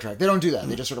about Star Trek. They don't do that.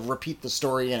 They just sort of repeat the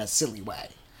story in a silly way.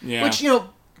 Yeah. Which,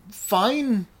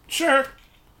 fine. Sure.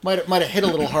 Might have hit a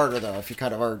little harder, though, if you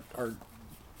kind of are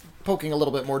poking a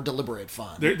little bit more deliberate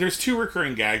fun. There's two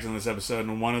recurring gags in this episode,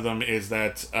 and one of them is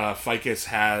that Ficus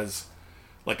has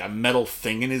like a metal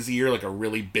thing in his ear, like a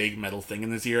really big metal thing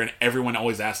in his ear, and everyone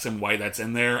always asks him why that's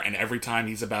in there, and every time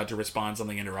he's about to respond,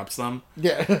 something interrupts them.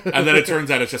 Yeah. And then it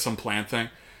turns out it's just some plant thing.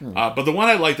 But the one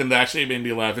I liked and that actually made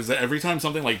me laugh is that every time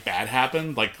something like bad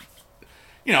happened, like,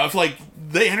 if like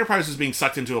the Enterprise was being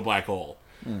sucked into a black hole,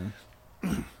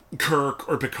 Kirk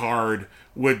or Picard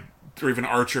would, or even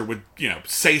Archer would,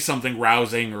 say something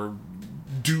rousing or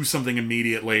do something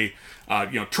immediately,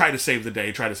 try to save the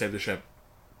day, try to save the ship.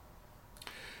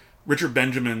 Richard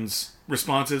Benjamin's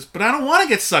response is, but I don't want to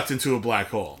get sucked into a black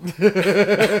hole.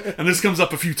 And this comes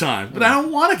up a few times, but I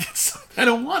don't want to get sucked. I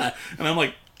don't want to. And I'm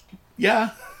like,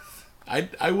 yeah,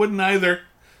 I wouldn't either.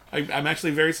 I'm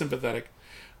actually very sympathetic.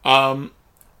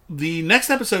 The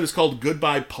next episode is called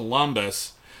Goodbye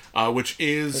Columbus, which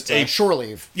is it's a shore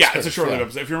leave. Yeah, it's a shore leave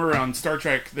episode. If you remember on Star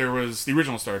Trek, there was the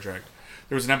original Star Trek.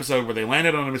 There was an episode where they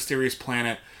landed on a mysterious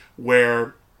planet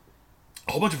where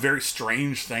a whole bunch of very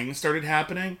strange things started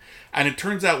happening, and it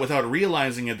turns out, without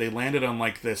realizing it, they landed on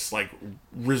like this like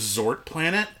resort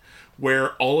planet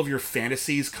where all of your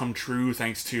fantasies come true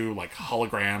thanks to like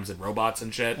holograms and robots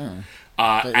and shit.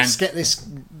 This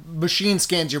machine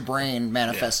scans your brain,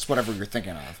 manifests whatever you're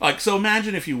thinking of. Like, so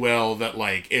imagine, if you will, that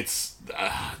like it's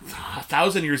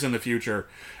 1,000 years in the future,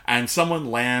 and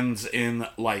someone lands in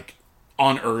like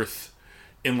on Earth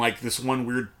in like this one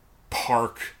weird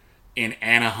park in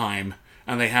Anaheim,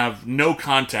 and they have no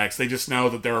context. They just know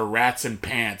that there are rats in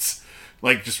pants,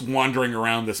 like just wandering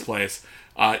around this place.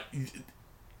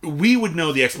 We would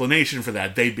know the explanation for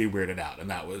that. They'd be weirded out, and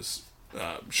that was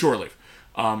shore leave.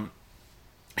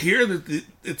 Here,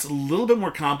 it's a little bit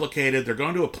more complicated. They're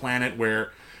going to a planet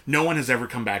where no one has ever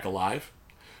come back alive,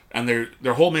 and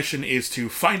their whole mission is to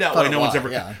find out why no one's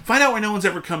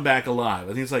ever come back alive.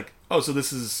 And he's like, "Oh, so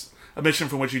this is a mission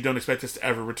from which you don't expect us to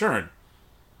ever return?"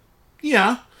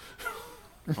 Yeah.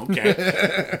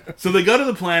 Okay. So they go to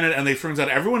the planet, and they turns out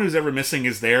everyone who's ever missing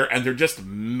is there, and they're just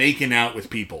making out with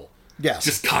people. Yes.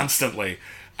 Just constantly.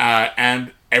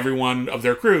 And everyone of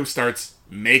their crew starts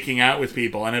making out with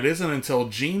people. And it isn't until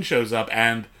Jean shows up,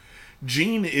 and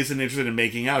Jean isn't interested in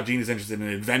making out. Jean is interested in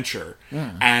adventure.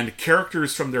 And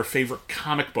characters from their favorite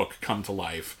comic book come to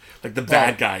life. Like the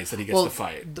bad guys that he gets to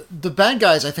fight. The bad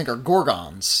guys, I think, are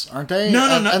Gorgons, aren't they? No.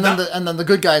 And then the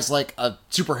good guy's like a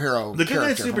superhero. The good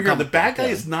guy's superhero. The bad guy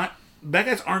is not. Bad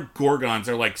guys aren't Gorgons.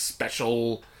 They're like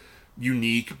special,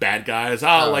 unique bad guys.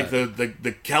 Like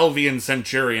the Kelvian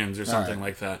Centurions or something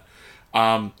like that.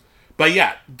 But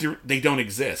yeah, they don't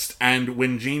exist. And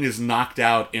when Jean is knocked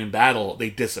out in battle, they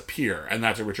disappear. And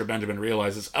that's what Richard Benjamin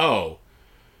realizes. Oh,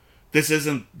 this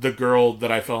isn't the girl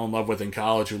that I fell in love with in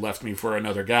college who left me for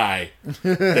another guy.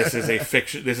 This is a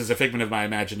fiction. This is a figment of my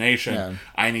imagination. Yeah.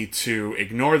 I need to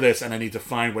ignore this, and I need to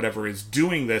find whatever is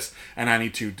doing this, and I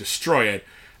need to destroy it.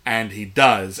 And he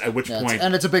does. At which point,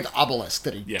 and it's a big obelisk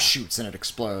that he shoots, and it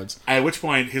explodes. At which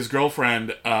point, his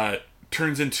girlfriend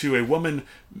turns into a woman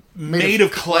made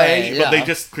of clay, but they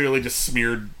just clearly just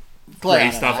smeared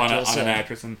clay stuff on an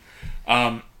actress, and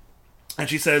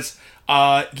she says,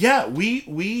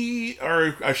 we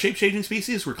are a shape-changing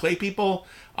species. We're clay people,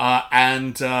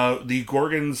 and the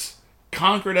Gorgons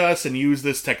conquered us and used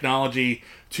this technology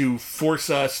to force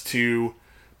us to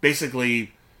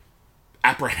basically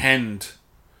apprehend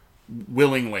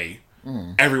willingly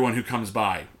everyone who comes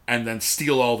by and then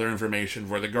steal all their information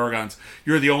for the Gorgons.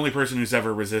 You're the only person who's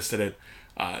ever resisted it.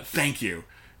 Thank you.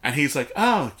 And he's like,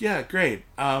 oh, yeah, great.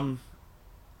 I'm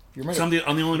the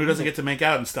only one who doesn't get to make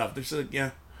out and stuff. They're just like,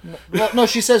 yeah. Well, no,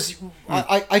 she says,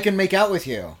 I can make out with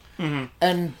you.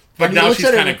 And but now she's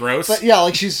kind of gross. But yeah,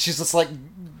 like she's this like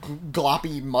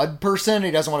gloppy mud person.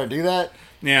 He doesn't want to do that.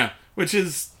 Yeah, which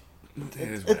is...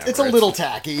 It's a little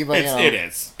tacky, but it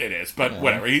is. But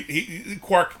whatever.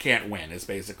 Quark can't win is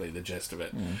basically the gist of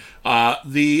it.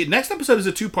 The next episode is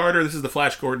a two-parter. This is the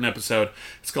Flash Gordon episode.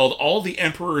 It's called "All the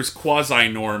Emperor's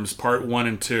Quasi-Norms," Part 1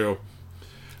 and 2.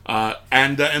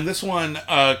 And this one,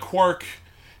 Quark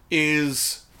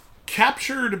is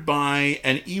captured by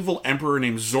an evil emperor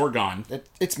named Zorgon.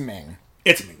 It's Ming.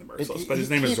 It's Ming the Merciless, but his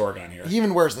name is Zorgon here. He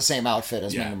even wears the same outfit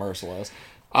as Ming the Merciless.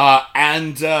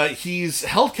 And he's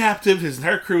held captive. His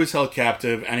entire crew is held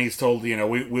captive, and he's told,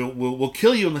 we'll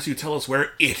kill you unless you tell us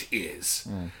where it is.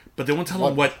 But they won't tell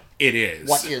him what it is.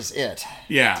 What is it?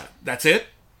 Yeah, that's it.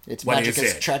 It's what magic.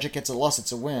 It's tragic. It's a loss.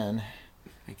 It's a win.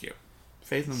 Thank you.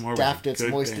 Faith No More. Daft. It's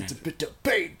moist. Band. It's a bit of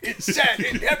pain. It's sad.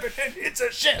 It's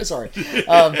a shit. Sorry.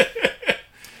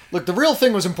 Look, The Real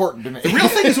Thing was important to me. The Real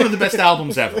Thing is one of the best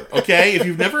albums ever. Okay, if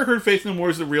you've never heard Faith No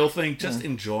More's The Real Thing, just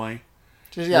enjoy.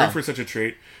 You're in for such a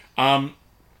treat.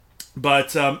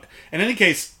 But in any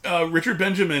case, Richard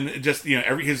Benjamin just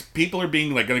his people are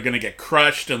being like going to get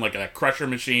crushed in like a crusher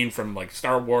machine from like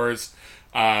Star Wars.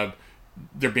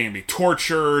 They're being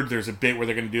tortured. There's a bit where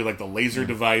they're going to do like the laser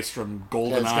device from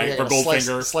GoldenEye or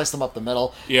Goldfinger, slice them up the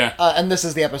middle. Yeah, and this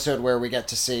is the episode where we get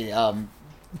to see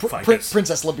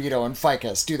Princess Libido and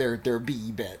Ficus do their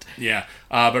bee bit. Yeah,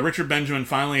 but Richard Benjamin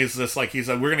finally is this like he's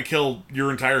like, we're going to kill your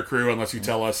entire crew unless you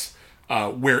tell us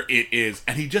where it is,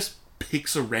 and he just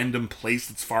picks a random place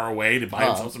that's far away to buy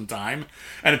himself some time,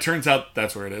 and it turns out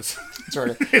that's where it is. It's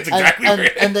exactly where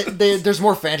it is. And there's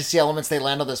more fantasy elements. They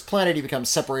land on this planet. He becomes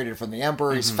separated from the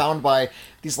Emperor. He's found by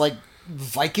these like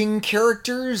Viking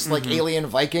characters, like alien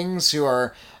Vikings, who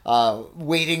are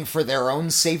waiting for their own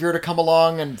savior to come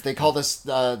along, and they call this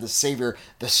the savior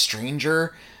the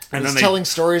Stranger. And he's telling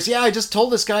stories. Yeah, I just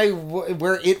told this guy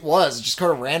where it was, just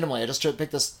kind of randomly. I just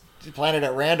picked this planet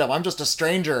at random. I'm just a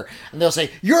stranger. And they'll say,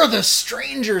 you're the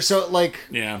stranger. So like,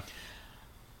 yeah,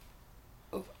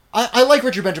 I like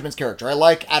Richard Benjamin's character. I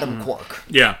like Adam Quark.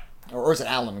 Yeah. Or is it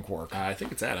Alan Quark? I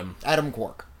think it's Adam. Adam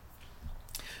Quark.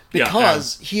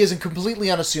 Because he is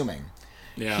completely unassuming.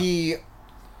 Yeah. He's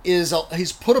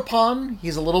put upon.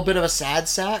 He's a little bit of a sad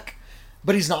sack,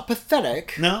 but he's not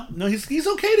pathetic. No, he's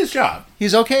okay at his job.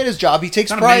 He's okay at his job. He takes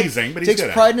not pride. Amazing, but he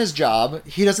takes pride in his job.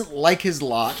 He doesn't like his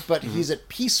lot, but he's at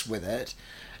peace with it,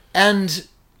 and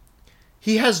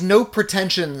he has no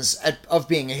pretensions of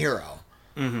being a hero.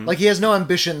 Like he has no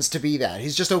ambitions to be that.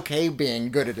 He's just okay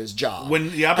being good at his job.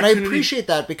 And I appreciate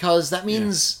that because that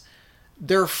means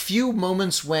there are few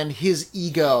moments when his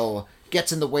ego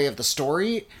gets in the way of the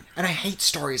story, and I hate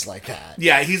stories like that.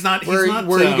 Yeah, he's not... Where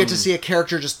you get to see a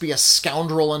character just be a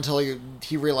scoundrel until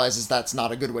he realizes that's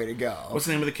not a good way to go. What's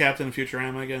the name of the captain in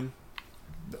Futurama again?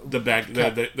 Zap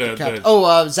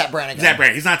Brannigan. Zap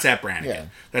Brannigan. He's not Zap Brannigan. Yeah.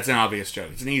 That's an obvious joke.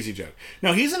 It's an easy joke.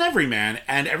 No, he's an everyman,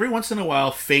 and every once in a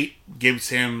while, fate gives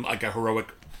him like a heroic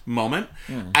moment,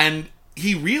 and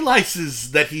he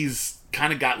realizes that he's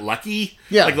kind of got lucky.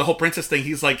 Yeah. Like the whole princess thing,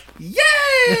 he's like, yay!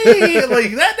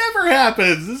 Like, that never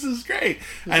happens. This is great.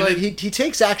 And like, he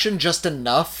takes action just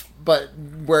enough, but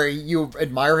where you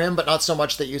admire him, but not so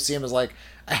much that you see him as like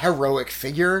a heroic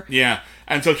figure. Yeah.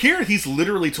 And so here he's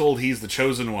literally told he's the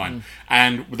chosen one.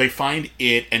 And they find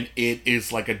it, and it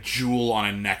is like a jewel on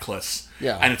a necklace.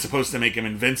 Yeah. And it's supposed to make him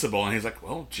invincible. And he's like,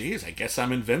 well, geez, I guess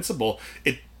I'm invincible.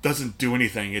 It doesn't do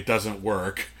anything. It doesn't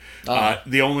work.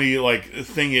 The only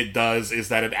thing it does is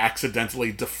that it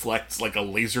accidentally deflects like a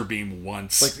laser beam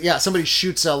once. Like, yeah, somebody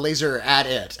shoots a laser at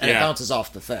it, and it bounces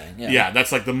off the thing. Yeah,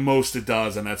 that's like the most it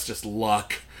does, and that's just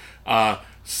luck.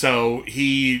 So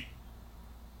he...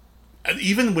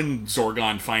 Even when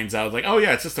Zorgon finds out, like, oh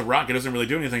yeah, it's just a rock, it doesn't really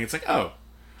do anything, it's like, oh,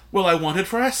 well, I want it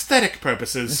for aesthetic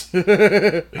purposes.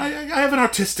 I have an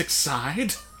artistic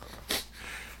side.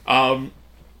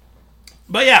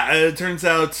 But yeah, it turns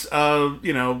out,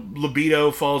 Libido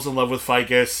falls in love with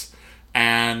Ficus,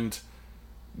 and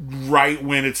right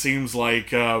when it seems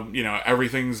like,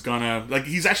 everything's gonna... Like,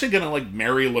 he's actually gonna,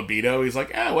 marry Libido. He's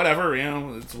like, whatever,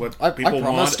 it's what people want. I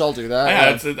promised I'll do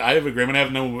that. Yeah, I have agreement. I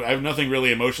have nothing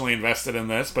really emotionally invested in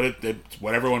this, but it's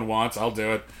what everyone wants. I'll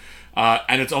do it.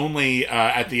 And it's only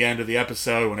at the end of the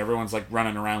episode, when everyone's,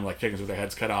 running around like chickens with their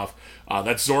heads cut off,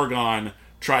 that Zorgon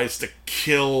tries to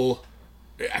kill...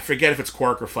 I forget if it's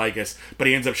Quark or Ficus, but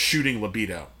he ends up shooting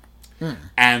Libido.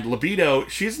 And Libido,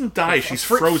 she doesn't die, she's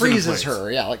frozen freezes in place.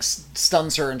 her,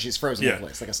 stuns her, and she's frozen in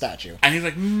place, like a statue. And he's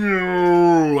like,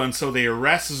 no! And so they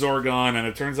arrest Zorgon, and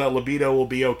it turns out Libido will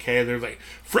be okay. There's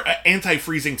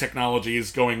anti-freezing technology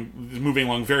is moving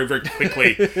along very, very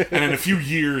quickly, and in a few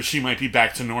years she might be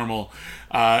back to normal.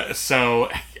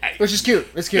 Which is cute.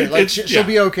 It's cute. She'll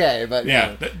be okay, but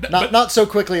not so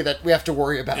quickly that we have to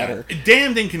worry about her.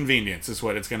 Damned inconvenience is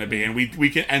what it's going to be, and we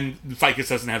can. And Ficus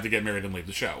doesn't have to get married and leave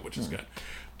the show, which is good.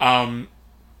 And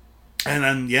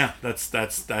then that's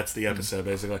the episode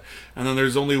basically. And then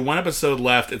there's only one episode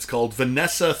left. It's called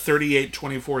Vanessa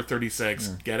 382436.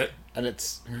 Get it? And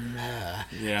it's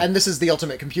and this is the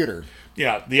ultimate computer.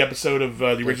 Yeah, the episode of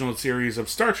the original series of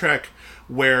Star Trek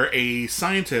where a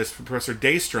scientist, Professor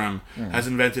Daystrom, has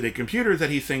invented a computer that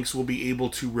he thinks will be able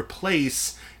to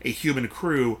replace a human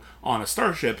crew on a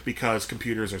starship because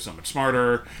computers are so much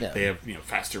smarter. Yeah. They have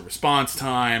faster response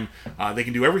time. They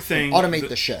can do everything. Automate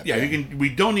the ship. Yeah, we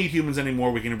don't need humans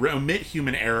anymore. We can omit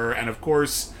human error, and of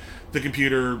course, the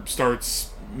computer starts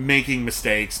making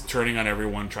mistakes, turning on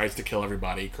everyone, tries to kill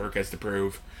everybody. Kirk has to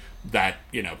prove that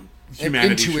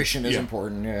humanity. Intuition is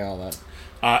important. Yeah, all that.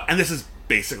 And this is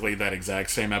basically that exact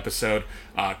same episode.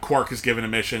 Quark is given a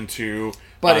mission to...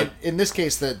 But in this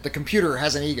case, the computer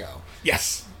has an ego.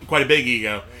 Yes, quite a big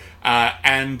ego.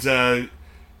 And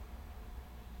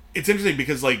it's interesting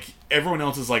because, everyone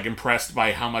else is, impressed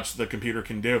by how much the computer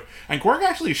can do. And Quark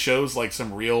actually shows,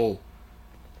 some real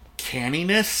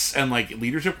canniness and,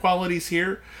 leadership qualities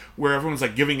here, where everyone's,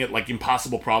 giving it,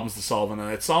 impossible problems to solve, and then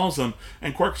it solves them.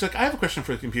 And Quark's like, I have a question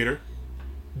for the computer.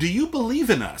 Do you believe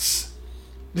in us?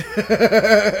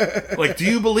 Do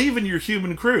you believe in your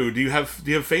human crew? Do you have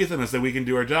faith in us that we can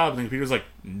do our job? And the computer's like,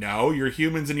 no, you're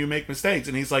humans and you make mistakes.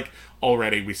 And he's like,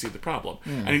 already we see the problem.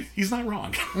 And he's not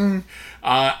wrong.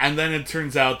 And then it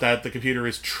turns out that the computer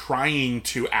is trying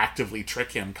to actively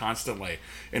trick him constantly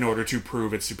in order to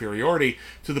prove its superiority,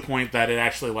 to the point that it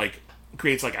actually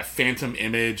creates a phantom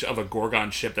image of a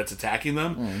Gorgon ship that's attacking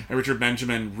them. And Richard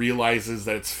Benjamin realizes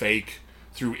that it's fake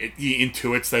through it. He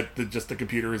intuits that the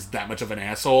computer is that much of an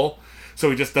asshole, so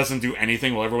he just doesn't do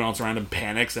anything while everyone else around him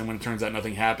panics. And when it turns out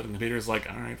nothing happened, the computer's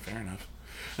like, all right, fair enough.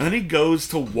 And then he goes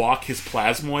to walk his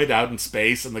plasmoid out in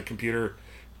space, and the computer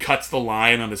cuts the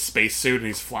line on his spacesuit, and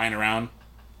he's flying around.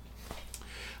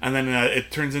 And then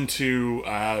it turns into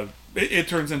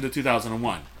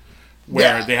 2001.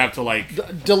 Where they have to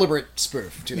deliberate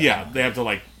spoof. Yeah, they have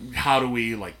to how do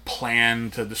we plan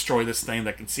to destroy this thing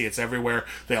that can see it's everywhere?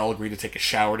 They all agree to take a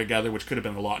shower together, which could have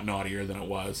been a lot naughtier than it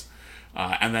was.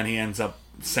 And then he ends up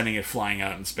sending it flying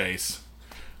out in space.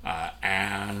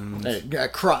 And they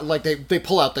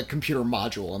pull out the computer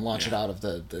module and launch it out of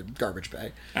the garbage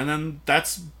bay. And then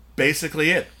that's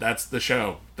basically it. That's the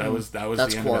show. That was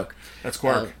that's the end Quark. of it. That's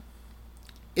Quark.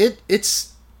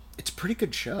 It's It's a pretty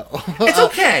good show. It's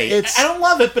okay. I don't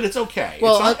love it, but it's okay.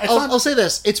 Well, I'll say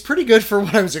this. It's pretty good for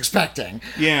what I was expecting.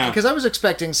 Yeah. Because I was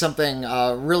expecting something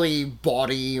really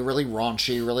bawdy, really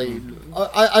raunchy, really...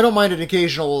 I don't mind an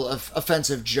occasional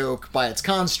offensive joke by its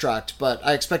construct, but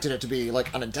I expected it to be,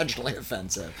 like, unintentionally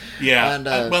offensive. Yeah. And,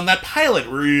 well, that pilot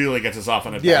really gets us off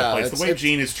on a bad place. The way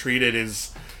Gene is treated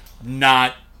is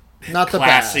not classy, the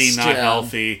best, not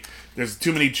healthy. There's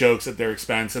too many jokes at their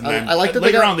expense, and then I like that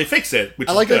later on they fix it, which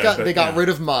is good. They got rid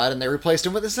of Mudd and they replaced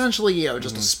him with essentially,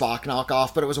 just a Spock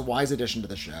knockoff, but it was a wise addition to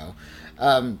the show.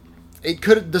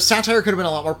 The satire could have been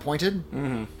a lot more pointed.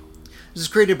 Mm-hmm. This is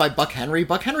created by Buck Henry.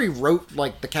 Buck Henry wrote,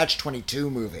 like, the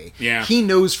Catch-22 movie. Yeah. He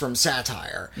knows from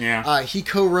satire. Yeah. He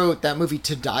co-wrote that movie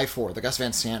To Die For, the Gus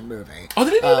Van Sant movie. Oh,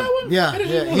 did he do that one? Yeah,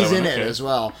 he's in it as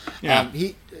well. Yeah.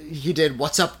 He did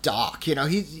What's Up, Doc?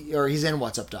 He's in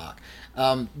What's Up, Doc?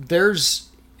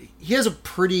 He has a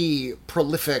pretty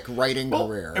prolific writing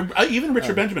career. Even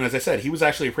Richard Benjamin, as I said, he was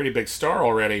actually a pretty big star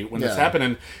already when this happened,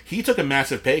 and he took a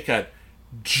massive pay cut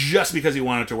just because he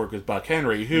wanted to work with Buck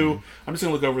Henry, who, I'm just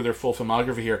going to look over their full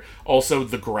filmography here. Also,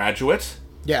 The Graduate.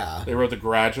 Yeah. They wrote The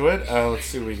Graduate. Let's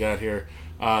see what we got here.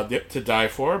 To Die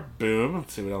For. Boom.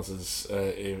 Let's see what else is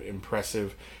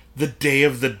impressive. The Day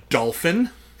of the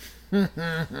Dolphin.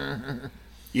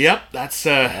 Yep, that's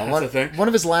a thing. One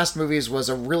of his last movies was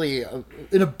an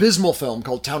abysmal film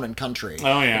called Town and Country.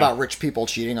 Oh, yeah. About rich people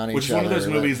cheating on each other. Which is one of those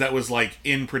movies that was, like,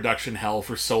 in production hell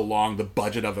for so long. The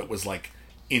budget of it was, like,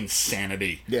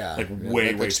 insanity. Yeah. Like,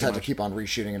 way they just too had much. to keep on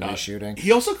reshooting and reshooting.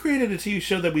 He also created a TV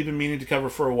show that we've been meaning to cover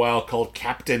for a while called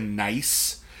Captain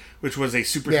Nice, which was a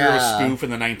superhero spoof in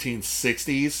the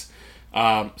 1960s.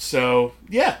 So,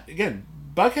 yeah, again,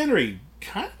 Buck Henry,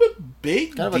 kind of a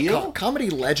big deal. A comedy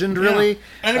legend, really. Yeah.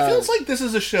 And it feels like this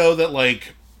is a show that,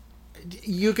 like,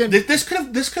 you can. This could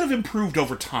have improved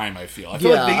over time. I feel.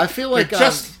 I feel like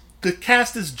the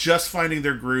cast is just finding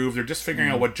their groove. They're just figuring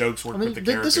out what jokes work with the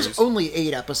characters. This is only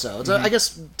 8 episodes. I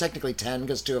guess technically 10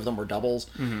 because 2 of them were doubles.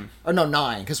 Mm-hmm. Or no,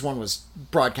 9 because one was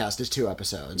broadcast as 2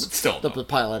 episodes. But still, the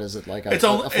pilot is like a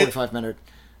 45-minute.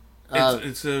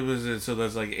 So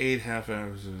that's like 8 half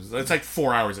hours. That's like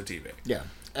 4 hours of TV. Yeah,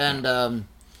 and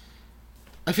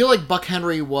I feel like Buck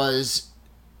Henry was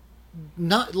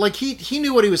not like he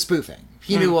knew what he was spoofing.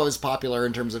 He knew what was popular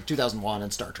in terms of 2001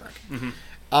 and Star Trek.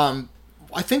 Mm-hmm.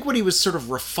 I think what he was sort of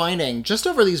refining just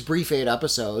over these brief 8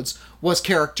 episodes was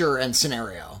character and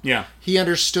scenario. Yeah. He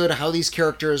understood how these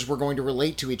characters were going to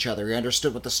relate to each other. He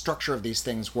understood what the structure of these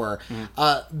things were.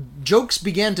 Mm-hmm. Jokes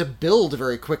began to build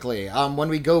very quickly. When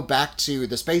we go back to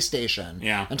the space station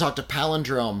and talk to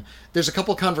Palindrome, there's a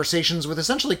couple conversations with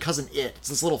essentially Cousin It. It's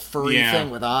this little furry thing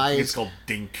with eyes. It's called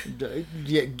Dink.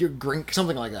 Grink,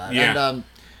 something like that. Yeah. And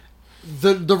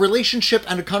the relationship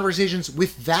and the conversations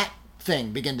with that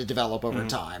thing begin to develop over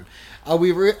time.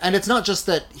 And it's not just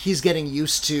that he's getting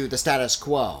used to the status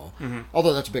quo,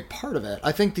 although that's a big part of it.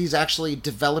 I think he's actually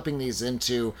developing these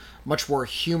into much more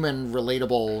human,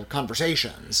 relatable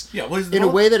conversations. Yeah, well, in a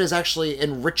way that is actually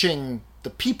enriching the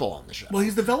people on the show. Well,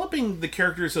 he's developing the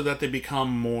characters so that they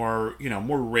become more,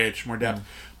 more rich, more depth.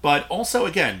 But also,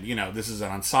 again, this is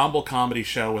an ensemble comedy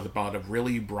show with about of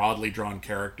really broadly drawn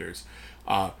characters.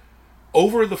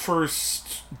 Over the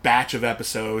first batch of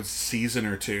episodes, season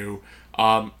or two,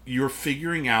 you're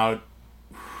figuring out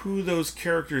who those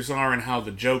characters are and how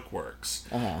the joke works.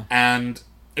 And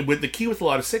the key with a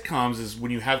lot of sitcoms is when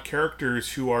you have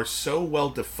characters who are so well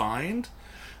defined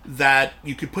that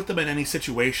you could put them in any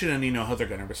situation and you know how they're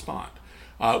going to respond.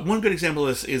 One good example of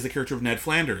this is the character of Ned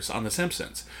Flanders on The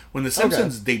Simpsons. When The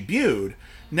Simpsons debuted,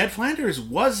 Ned Flanders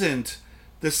wasn't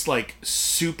this, like,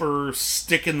 super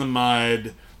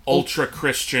stick-in-the-mud,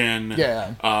 ultra-Christian,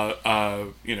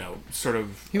 sort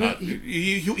of...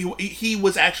 He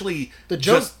was actually... The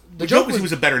joke was he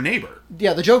was a better neighbor.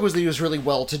 Yeah, the joke was that he was really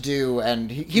well-to-do,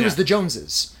 and he was the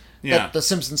Joneses. Yeah. That the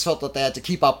Simpsons felt that they had to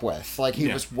keep up with. Like, he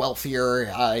was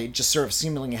wealthier, just sort of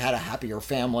seemingly had a happier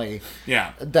family.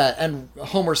 Yeah. And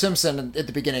Homer Simpson, at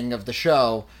the beginning of the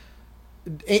show,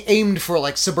 aimed for,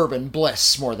 like, suburban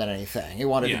bliss more than anything. He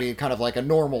wanted to be kind of like a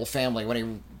normal family when he...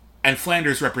 And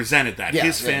Flanders represented that.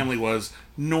 His family was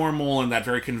normal in that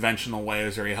very conventional way. It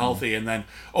was very healthy. And then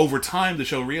over time, the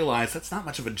show realized that's not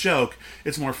much of a joke.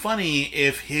 It's more funny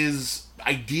if his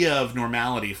idea of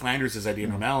normality, Flanders' idea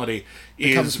of normality,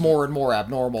 becomes more and more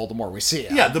abnormal the more we see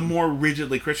it. Yeah, the more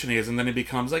rigidly Christian he is. And then it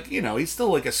becomes like, he's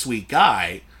still like a sweet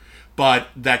guy, but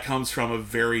that comes from a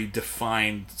very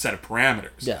defined set of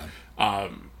parameters. Yeah.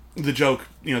 The joke,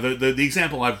 the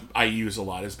example I use a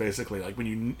lot is basically like when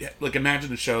you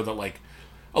imagine a show that, like,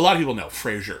 a lot of people know,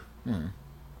 Frasier.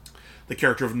 The the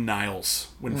character of Niles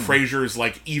when Frasier's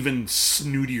like even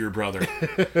snootier brother.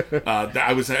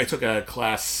 I took a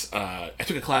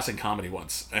class in comedy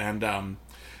once, and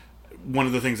one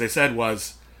of the things they said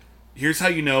was, here's how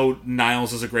you know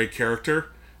Niles is a great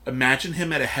character. Imagine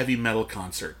him at a heavy metal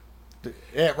concert.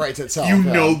 It writes itself. You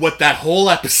know what that whole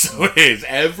episode is.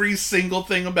 Every single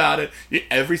thing about it,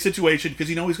 every situation, because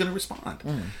you know he's going to respond.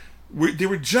 They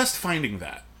were just finding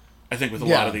that, I think, with a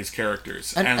lot of these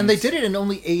characters. And they did it in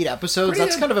only 8 episodes.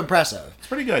 That's kind of impressive. It's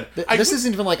pretty good. This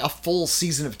isn't even like a full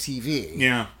season of TV.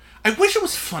 Yeah. I wish it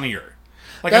was funnier.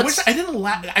 Like, I wish I didn't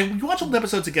laugh. You watch old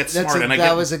episodes that get smart, and I get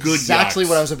that was exactly good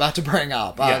what I was about to bring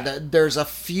up. There's a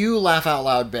few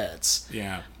laugh-out-loud bits.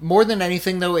 Yeah. More than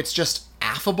anything, though, it's just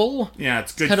affable. Yeah,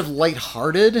 it's good. Kind of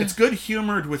lighthearted. It's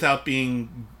good-humored without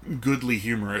being goodly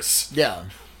humorous. Yeah.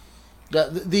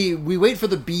 We wait for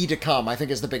the bee to come, I think,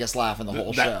 is the biggest laugh in the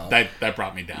whole show. That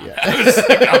brought me down. Yeah. I was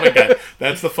like, oh my god,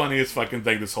 that's the funniest fucking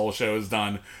thing this whole show has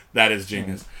done. That is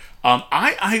genius.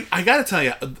 I gotta tell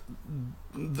you,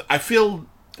 I feel...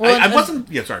 I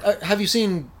wasn't... Yeah, sorry. Have you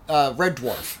seen Red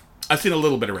Dwarf? I've seen a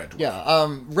little bit of Red Dwarf.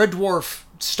 Yeah, Red Dwarf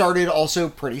started also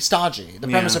pretty stodgy. The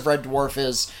premise of Red Dwarf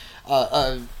is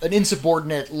an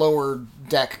insubordinate lower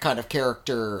deck kind of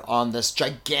character on this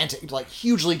gigantic, like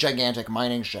hugely gigantic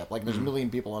mining ship. Like there's a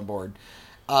million people on board.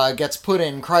 Gets put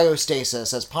in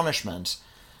cryostasis as punishment.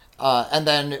 And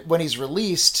then when he's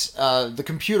released, the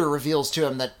computer reveals to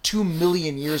him that 2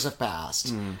 million years have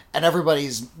passed. And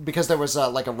everybody's, because there was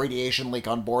like a radiation leak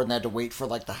on board and they had to wait for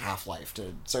like the half-life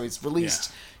to, so he's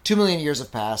released. 2 million years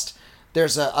have passed.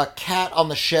 There's a cat on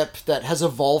the ship that has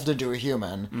evolved into a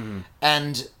human.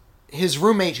 And his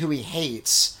roommate, who he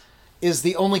hates, is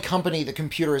the only company the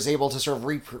computer is able to sort of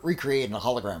recreate in a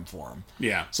hologram form.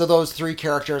 Yeah. So those 3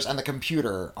 characters and the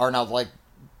computer are now like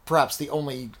perhaps the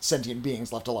only sentient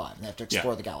beings left alive. They have to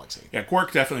explore the galaxy. Yeah,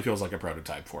 Quark definitely feels like a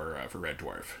prototype for Red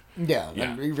Dwarf. Yeah,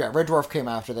 Red Dwarf came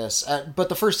after this. But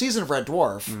the first season of Red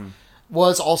Dwarf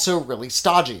was also really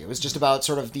stodgy. It was just about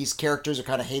sort of these characters who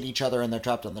kind of hate each other and they're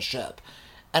trapped on the ship.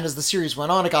 And as the series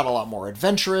went on, it got a lot more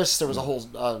adventurous. There was a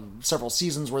whole several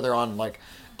seasons where they're on like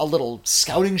a little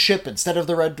scouting ship instead of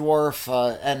the Red Dwarf,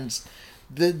 and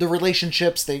the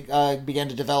relationships they began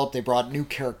to develop. They brought new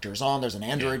characters on. There's an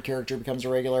android character who becomes a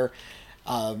regular.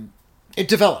 It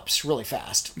develops really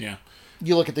fast. Yeah.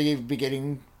 You look at the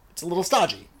beginning, it's a little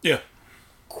stodgy. Yeah.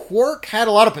 Quark had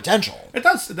a lot of potential. It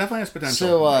does. It definitely has potential.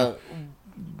 So,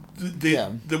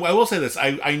 I will say this.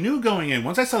 I knew going in,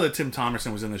 once I saw that Tim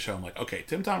Thomerson was in the show, I'm like, okay,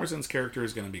 Tim Thomerson's character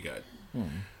is going to be good.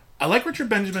 I like Richard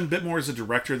Benjamin a bit more as a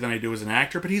director than I do as an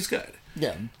actor, but he's good.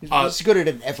 Yeah. He's good at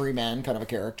an everyman kind of a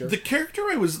character. The actor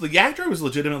I was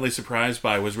legitimately surprised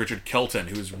by was Richard Kelton,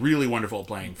 who was really wonderful at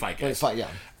playing Ficus. Yeah.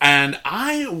 And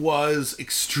I was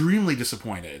extremely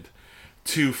disappointed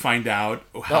to find out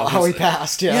how he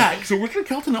passed. Yeah, so Richard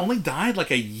Kelton only died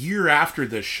like a year after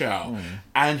this show,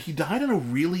 and he died in a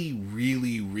really,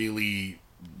 really, really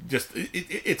just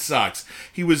it sucks.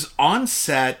 He was on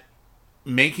set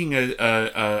making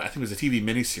I think it was a TV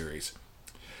miniseries,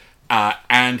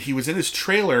 and he was in his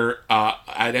trailer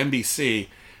at NBC.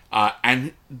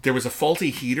 And there was a faulty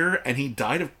heater, and he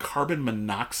died of carbon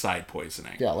monoxide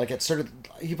poisoning. Yeah, like it started...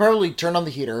 He probably turned on the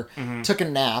heater, took a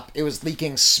nap, it was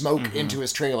leaking smoke into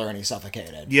his trailer, and he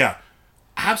suffocated. Yeah.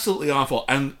 Absolutely awful.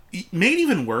 And made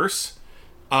even worse,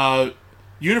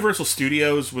 Universal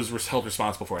Studios was held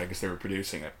responsible for it. I guess they were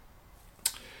producing it.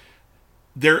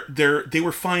 They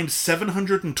were fined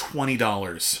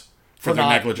 $720 for their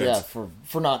negligence. Yeah,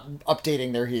 for not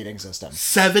updating their heating system.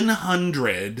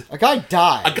 $700. A guy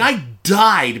died. A guy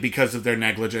died because of their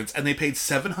negligence, and they paid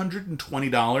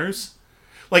 $720.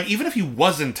 Like, even if he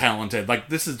wasn't talented, like,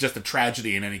 this is just a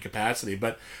tragedy in any capacity,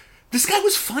 but this guy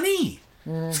was funny.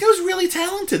 This guy was really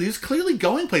talented. He was clearly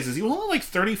going places. He was only like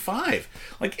 35.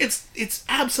 Like, it's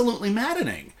absolutely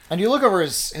maddening. And you look over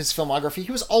his filmography,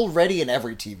 he was already in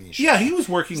every TV show. Yeah, he was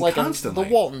working like constantly. The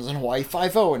Waltons and Hawaii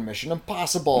Five-0 and Mission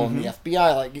Impossible and the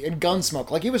FBI, like, and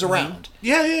Gunsmoke. Like, he was around.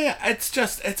 Yeah. It's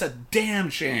a damn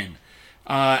shame.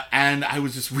 And I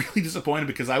was just really disappointed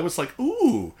because I was like,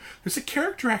 ooh, there's a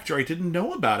character actor I didn't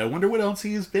know about. I wonder what else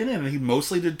he's been in. And he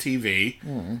mostly did TV.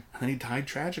 And then he died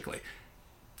tragically.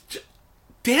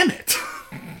 Damn it.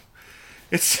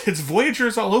 It's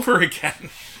Voyagers all over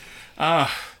again.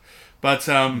 But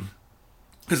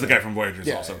because the guy from Voyagers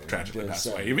also tragically passed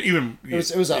away. Even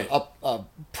it was a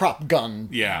prop gun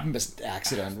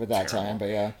accident with that terrible time, but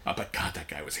yeah. But God, that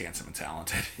guy was handsome and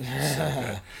talented.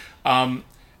 So good.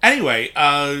 Anyway,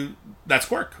 that's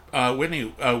Quark.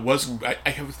 Whitney, I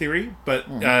have a theory, but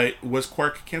was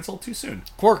Quark canceled too soon?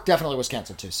 Quark definitely was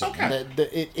canceled too soon. Okay.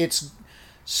 It's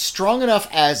strong enough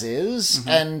as is,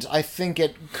 and I think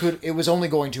it was only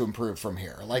going to improve from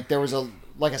here. Like there's a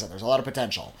lot of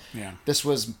potential. Yeah. This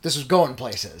was going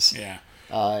places. Yeah.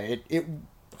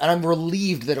 And I'm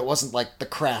relieved that it wasn't like the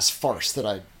crass farce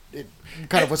that it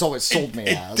kind of was always sold me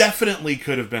as. It definitely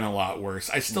could have been a lot worse.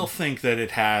 I still think that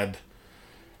it had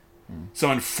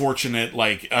some unfortunate,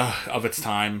 of its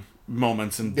time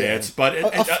moments and bits, but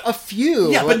a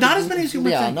few. Yeah, but not as many as you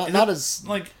would think. Not as...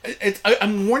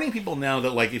 I'm warning people now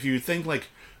that, if you think,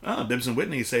 Bibbs and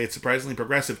Whitney say it's surprisingly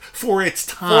progressive, for its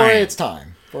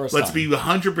time. Let's be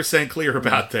 100% clear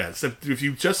about this. If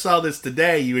you just saw this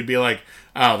today, you would be like,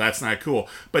 oh, that's not cool.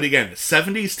 But again,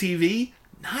 70s TV,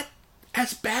 not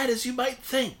as bad as you might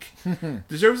think.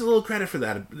 Deserves a little credit for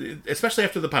that, especially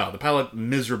after the pilot. The pilot,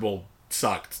 miserable,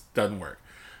 sucked, doesn't work.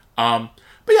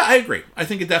 But yeah, I agree. I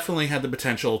think it definitely had the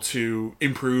potential to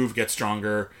improve, get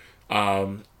stronger,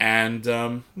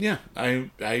 cancel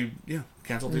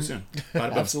too soon.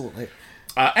 Absolutely.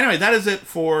 Anyway, that is it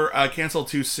for Cancel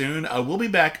Too Soon. We'll be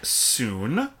back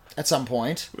soon. At some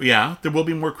point. Yeah, there will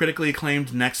be more critically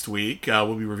acclaimed next week.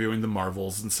 We'll be reviewing the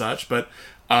Marvels and such, but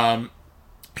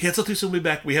Cancel Too Soon will be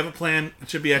back. We have a plan. It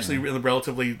should be actually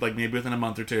relatively, maybe within a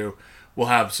month or two, we'll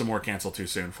have some more Cancel Too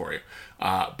Soon for you.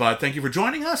 But thank you for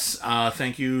joining us.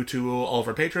 Thank you to all of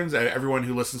our patrons, everyone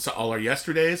who listens to All Our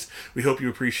Yesterdays. We hope you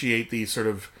appreciate the sort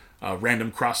of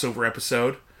random crossover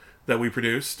episode that we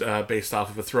produced based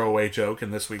off of a throwaway joke in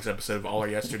this week's episode of All Our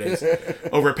Yesterdays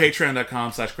over at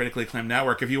patreon.com/critically acclaimed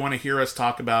network. If you want to hear us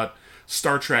talk about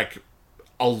Star Trek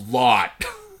a lot,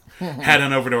 head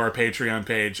on over to our Patreon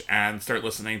page and start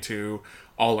listening to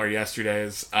All Our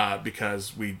Yesterdays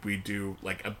because we do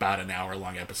about an hour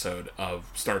long episode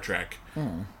of Star Trek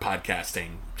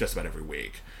podcasting just about every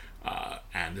week.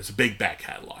 And there's a big back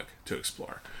catalog to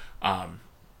explore.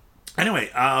 Anyway,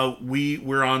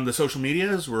 we're on the social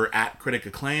medias. We're at Critic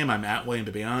Acclaim. I'm at William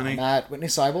Bibiani. I'm at Whitney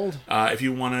Seibold. If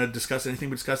you want to discuss anything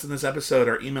we discussed in this episode,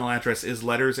 our email address is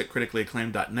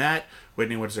letters@criticallyacclaimed.net.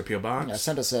 Whitney, what is our P.O. Box? Yeah,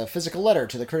 send us a physical letter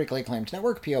to the Critically Acclaimed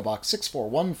Network, P.O. Box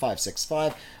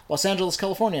 641565, Los Angeles,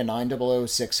 California,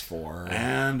 90064.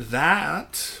 And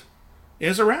that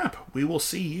is a wrap. We will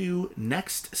see you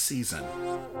next season.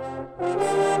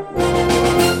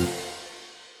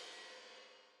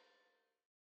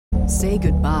 Say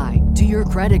goodbye to your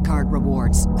credit card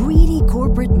rewards. Greedy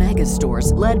corporate mega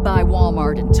stores, led by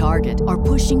Walmart and Target, are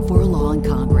pushing for a law in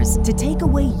Congress to take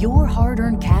away your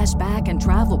hard-earned cash back and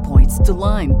travel points to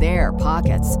line their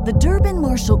pockets. The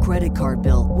Durbin-Marshall credit card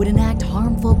bill would enact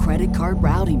harmful credit card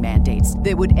routing mandates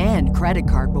that would end credit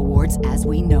card rewards as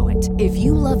we know it. If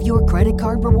you love your credit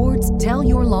card rewards, tell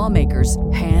your lawmakers,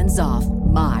 hands off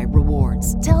my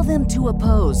rewards. Tell them to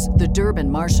oppose the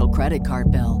Durbin-Marshall credit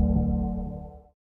card bill.